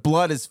 The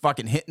blood is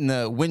fucking hitting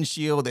the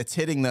windshield. It's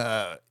hitting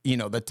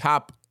the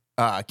top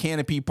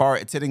canopy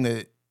part. It's hitting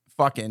the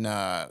fucking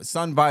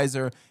sun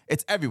visor.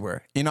 It's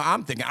everywhere.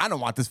 I'm thinking, I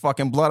don't want this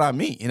fucking blood on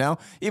me,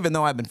 Even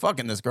though I've been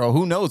fucking this girl,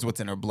 who knows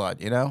what's in her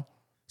blood,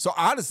 So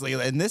honestly,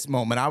 in this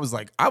moment, I was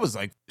like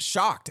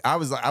shocked. I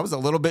was a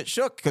little bit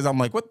shook because I'm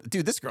like, what,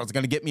 dude, this girl's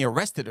gonna get me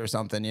arrested or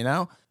something,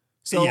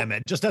 So yeah,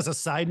 man. Just as a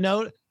side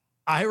note,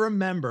 I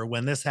remember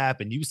when this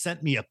happened, you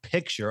sent me a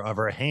picture of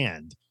her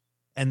hand,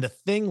 and the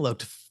thing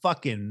looked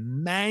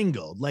fucking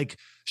mangled. Like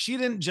she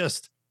didn't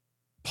just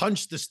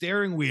punch the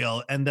steering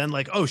wheel and then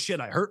like, oh shit,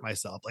 I hurt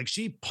myself. Like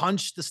she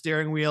punched the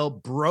steering wheel,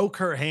 broke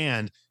her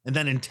hand, and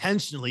then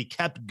intentionally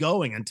kept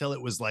going until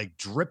it was like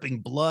dripping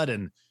blood.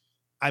 And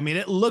I mean,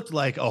 it looked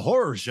like a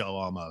horror show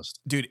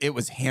almost. Dude, it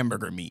was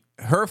hamburger meat.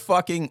 Her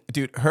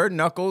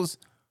knuckles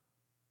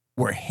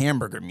were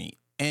hamburger meat.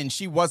 And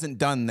she wasn't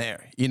done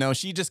there.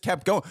 She just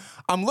kept going.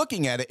 I'm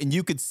looking at it and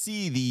you could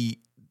see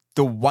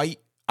the white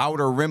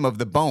outer rim of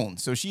the bone.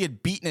 So she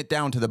had beaten it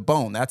down to the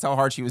bone. That's how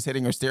hard she was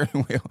hitting her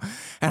steering wheel.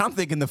 And I'm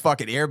thinking the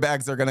fucking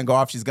airbags are going to go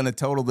off. She's going to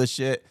total this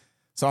shit.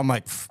 So I'm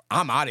like,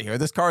 I'm out of here.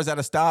 This car's at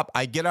a stop.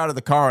 I get out of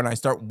the car and I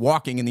start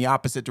walking in the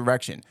opposite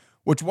direction,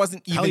 which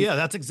wasn't even. Hell yeah,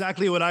 that's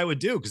exactly what I would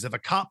do. Because if a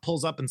cop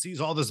pulls up and sees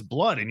all this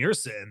blood and you're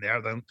sitting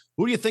there, then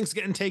who do you think's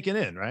getting taken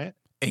in, right?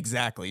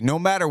 Exactly. No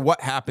matter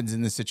what happens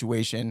in this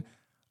situation,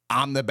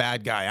 I'm the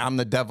bad guy. I'm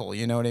the devil.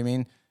 You know what I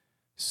mean?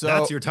 So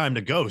that's your time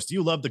to ghost.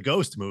 You love the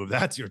ghost move.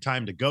 That's your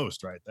time to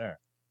ghost right there.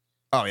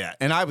 Oh, yeah.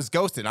 And I was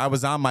ghosted. I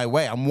was on my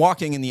way. I'm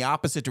walking in the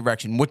opposite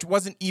direction, which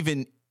wasn't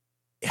even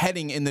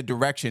heading in the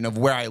direction of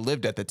where I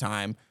lived at the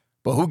time.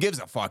 But who gives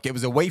a fuck? It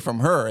was away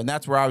from her, and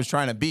that's where I was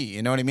trying to be.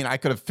 You know what I mean? I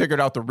could have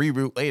figured out the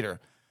reroute later.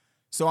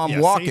 So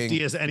I'm walking.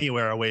 Safety is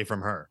anywhere away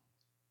from her.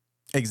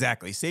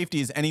 Exactly. Safety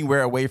is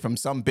anywhere away from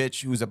some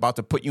bitch who's about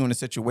to put you in a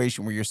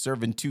situation where you're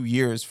serving 2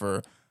 years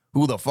for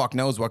who the fuck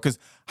knows what. Because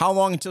how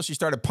long until she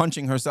started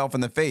punching herself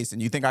in the face?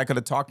 And you think I could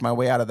have talked my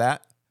way out of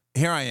that?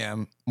 Here I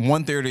am,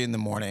 1:30 in the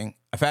morning.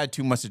 I've had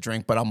too much to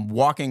drink, but I'm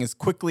walking as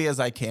quickly as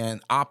I can,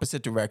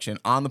 opposite direction,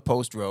 on the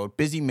post road,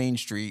 busy main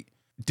street.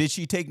 Did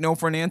she take no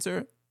for an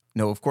answer?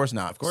 No, of course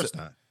not. Of course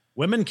not.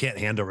 Women can't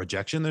handle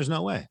rejection. There's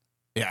no way.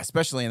 Yeah,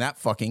 especially in that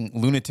fucking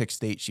lunatic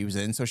state she was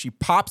in. So she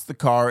pops the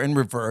car in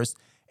reverse,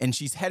 and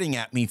she's heading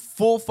at me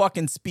full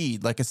fucking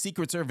speed, like a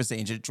Secret Service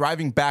agent,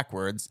 driving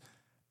backwards.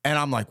 And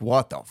I'm like,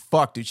 what the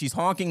fuck, dude? She's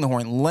honking the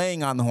horn,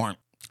 laying on the horn.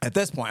 At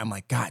this point, I'm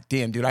like, God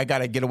damn, dude, I got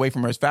to get away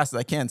from her as fast as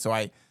I can. So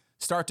I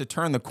start to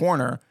turn the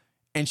corner,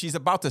 and she's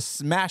about to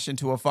smash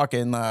into a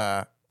fucking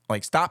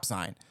like stop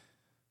sign.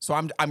 So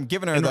I'm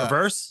giving her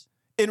reverse?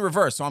 In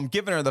reverse. So I'm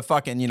giving her the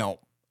fucking,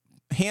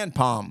 hand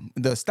palm,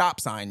 the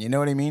stop sign. You know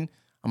what I mean?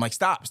 I'm like,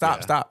 stop.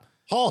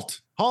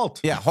 Halt.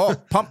 Yeah,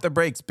 halt. Pump the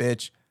brakes,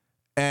 bitch.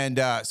 And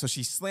so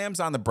she slams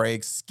on the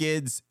brakes,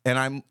 skids,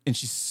 and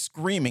she's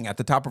screaming at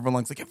the top of her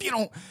lungs, like, if you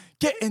don't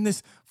get in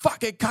this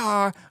fucking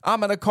car, I'm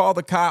gonna call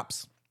the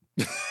cops.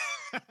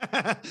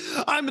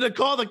 I'm gonna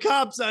call the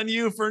cops on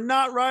you for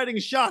not riding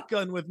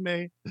shotgun with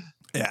me.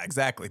 Yeah,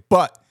 exactly.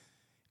 But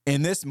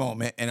in this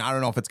moment, and I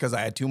don't know if it's because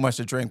I had too much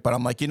to drink, but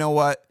I'm like, you know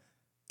what?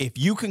 If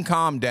you can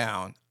calm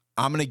down,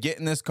 I'm gonna get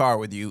in this car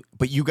with you,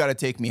 but you gotta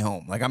take me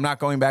home. Like, I'm not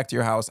going back to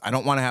your house. I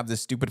don't want to have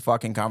this stupid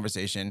fucking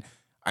conversation.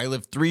 I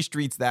live 3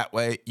 streets that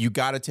way. You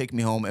got to take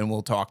me home and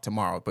we'll talk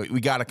tomorrow. But we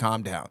got to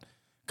calm down.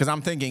 Because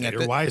I'm thinking...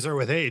 You're wiser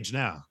with age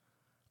now.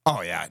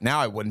 Oh, yeah.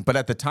 Now I wouldn't. But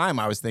at the time,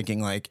 I was thinking,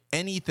 like,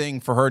 anything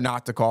for her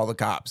not to call the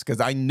cops.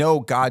 Because I know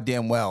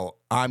goddamn well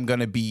I'm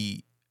going to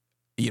be...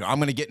 I'm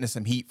going to get into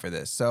some heat for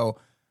this. So...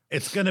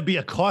 It's going to be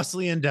a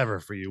costly endeavor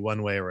for you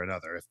one way or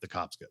another if the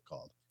cops get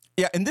called.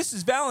 Yeah, and this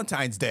is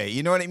Valentine's Day.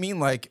 You know what I mean?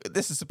 Like,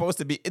 this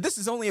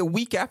is only a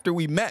week after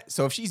we met.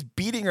 So if she's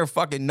beating her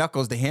fucking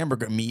knuckles to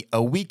hamburger meat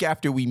a week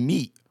after we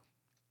meet,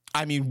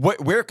 I mean,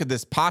 where could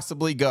this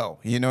possibly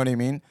go? You know what I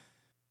mean?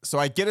 So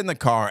I get in the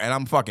car and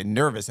I'm fucking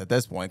nervous at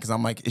this point because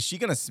I'm like, is she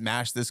going to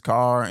smash this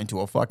car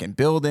into a fucking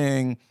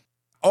building?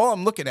 All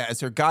I'm looking at is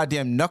her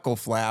goddamn knuckle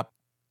flap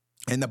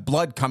and the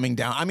blood coming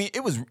down. I mean,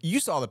 you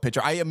saw the picture.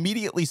 I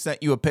immediately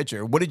sent you a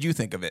picture. What did you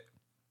think of it?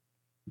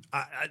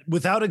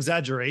 Without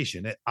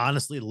exaggeration, it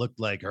honestly looked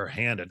like her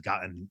hand had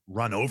gotten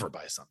run over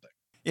by something.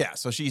 Yeah,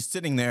 so she's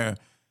sitting there,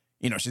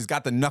 she's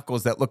got the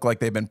knuckles that look like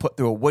they've been put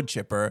through a wood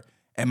chipper,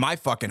 and my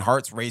fucking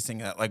heart's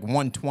racing at like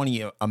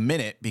 120 a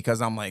minute because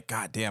I'm like,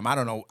 God damn, I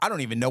don't know. I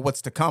don't even know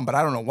what's to come, but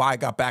I don't know why I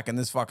got back in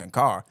this fucking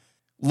car.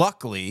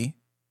 Luckily,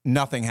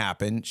 nothing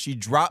happened. She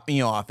dropped me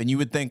off, and you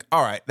would think,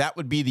 all right, that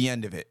would be the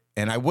end of it.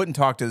 And I wouldn't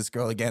talk to this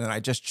girl again, and I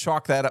just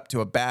chalk that up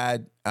to a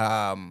bad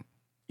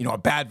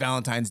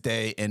Valentine's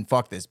Day and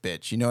fuck this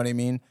bitch. You know what I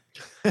mean?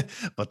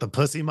 But the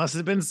pussy must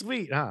have been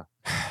sweet, huh?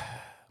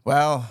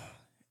 Well,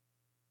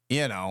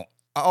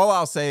 all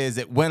I'll say is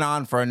it went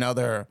on for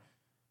another,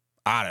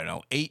 I don't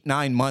know,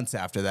 8-9 months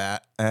after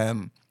that.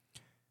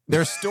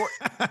 There's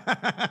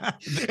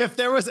If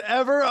there was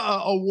ever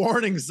a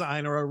warning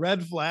sign or a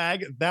red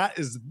flag, that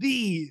is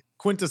the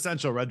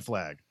quintessential red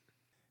flag.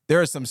 There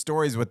are some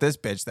stories with this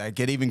bitch that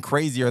get even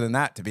crazier than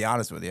that, to be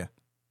honest with you.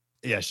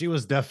 Yeah, she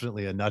was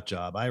definitely a nut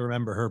job. I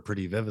remember her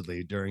pretty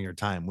vividly during your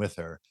time with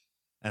her.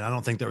 And I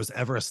don't think there was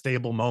ever a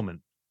stable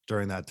moment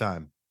during that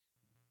time.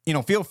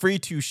 Feel free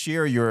to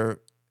share your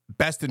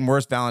best and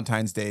worst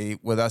Valentine's Day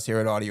with us here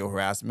at Audio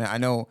Harassment. I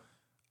know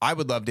I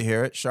would love to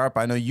hear it. Sharp,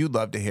 I know you'd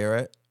love to hear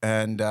it.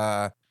 And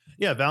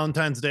yeah,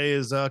 Valentine's Day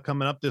is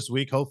coming up this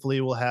week.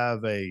 Hopefully we'll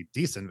have a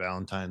decent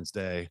Valentine's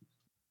Day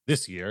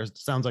this year. It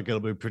sounds like it'll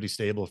be pretty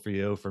stable for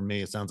you. For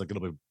me, it sounds like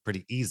it'll be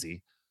pretty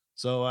easy.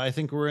 So I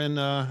think we're in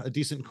a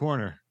decent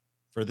corner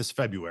for this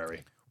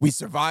February. We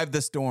survived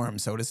the storm,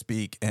 so to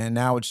speak, and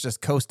now it's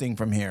just coasting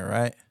from here,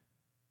 right?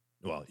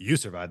 Well, you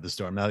survived the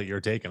storm. Now that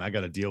you're taken, I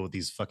got to deal with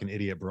these fucking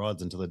idiot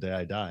broads until the day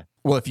I die.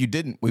 Well, if you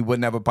didn't, we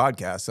wouldn't have a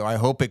podcast. So I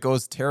hope it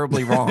goes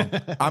terribly wrong.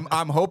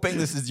 I'm hoping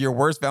this is your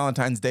worst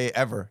Valentine's Day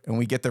ever, and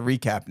we get the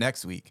recap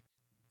next week.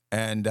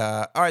 And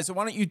all right, so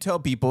why don't you tell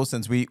people,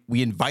 since we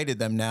invited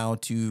them now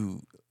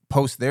to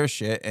post their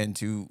shit and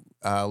to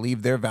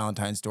leave their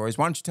Valentine stories,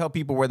 why don't you tell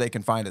people where they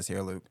can find us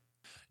here, Luke?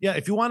 Yeah,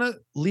 if you want to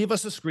leave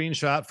us a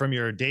screenshot from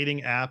your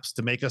dating apps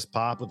to make us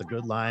pop with a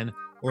good line,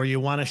 or you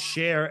want to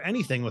share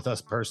anything with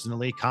us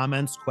personally,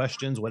 comments,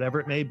 questions, whatever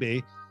it may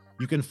be,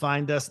 you can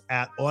find us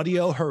at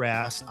Audio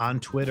Harass on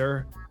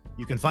Twitter.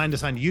 You can find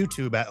us on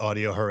YouTube at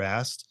Audio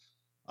Harassed.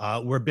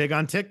 We're big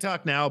on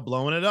TikTok now,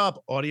 blowing it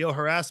up. Audio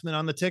Harassment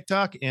on the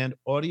TikTok and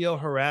Audio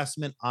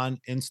Harassment on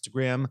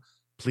Instagram.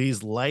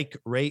 Please like,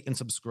 rate, and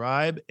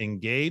subscribe,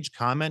 engage,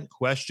 comment,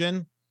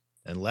 question,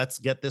 and let's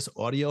get this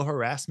audio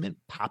harassment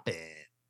popping.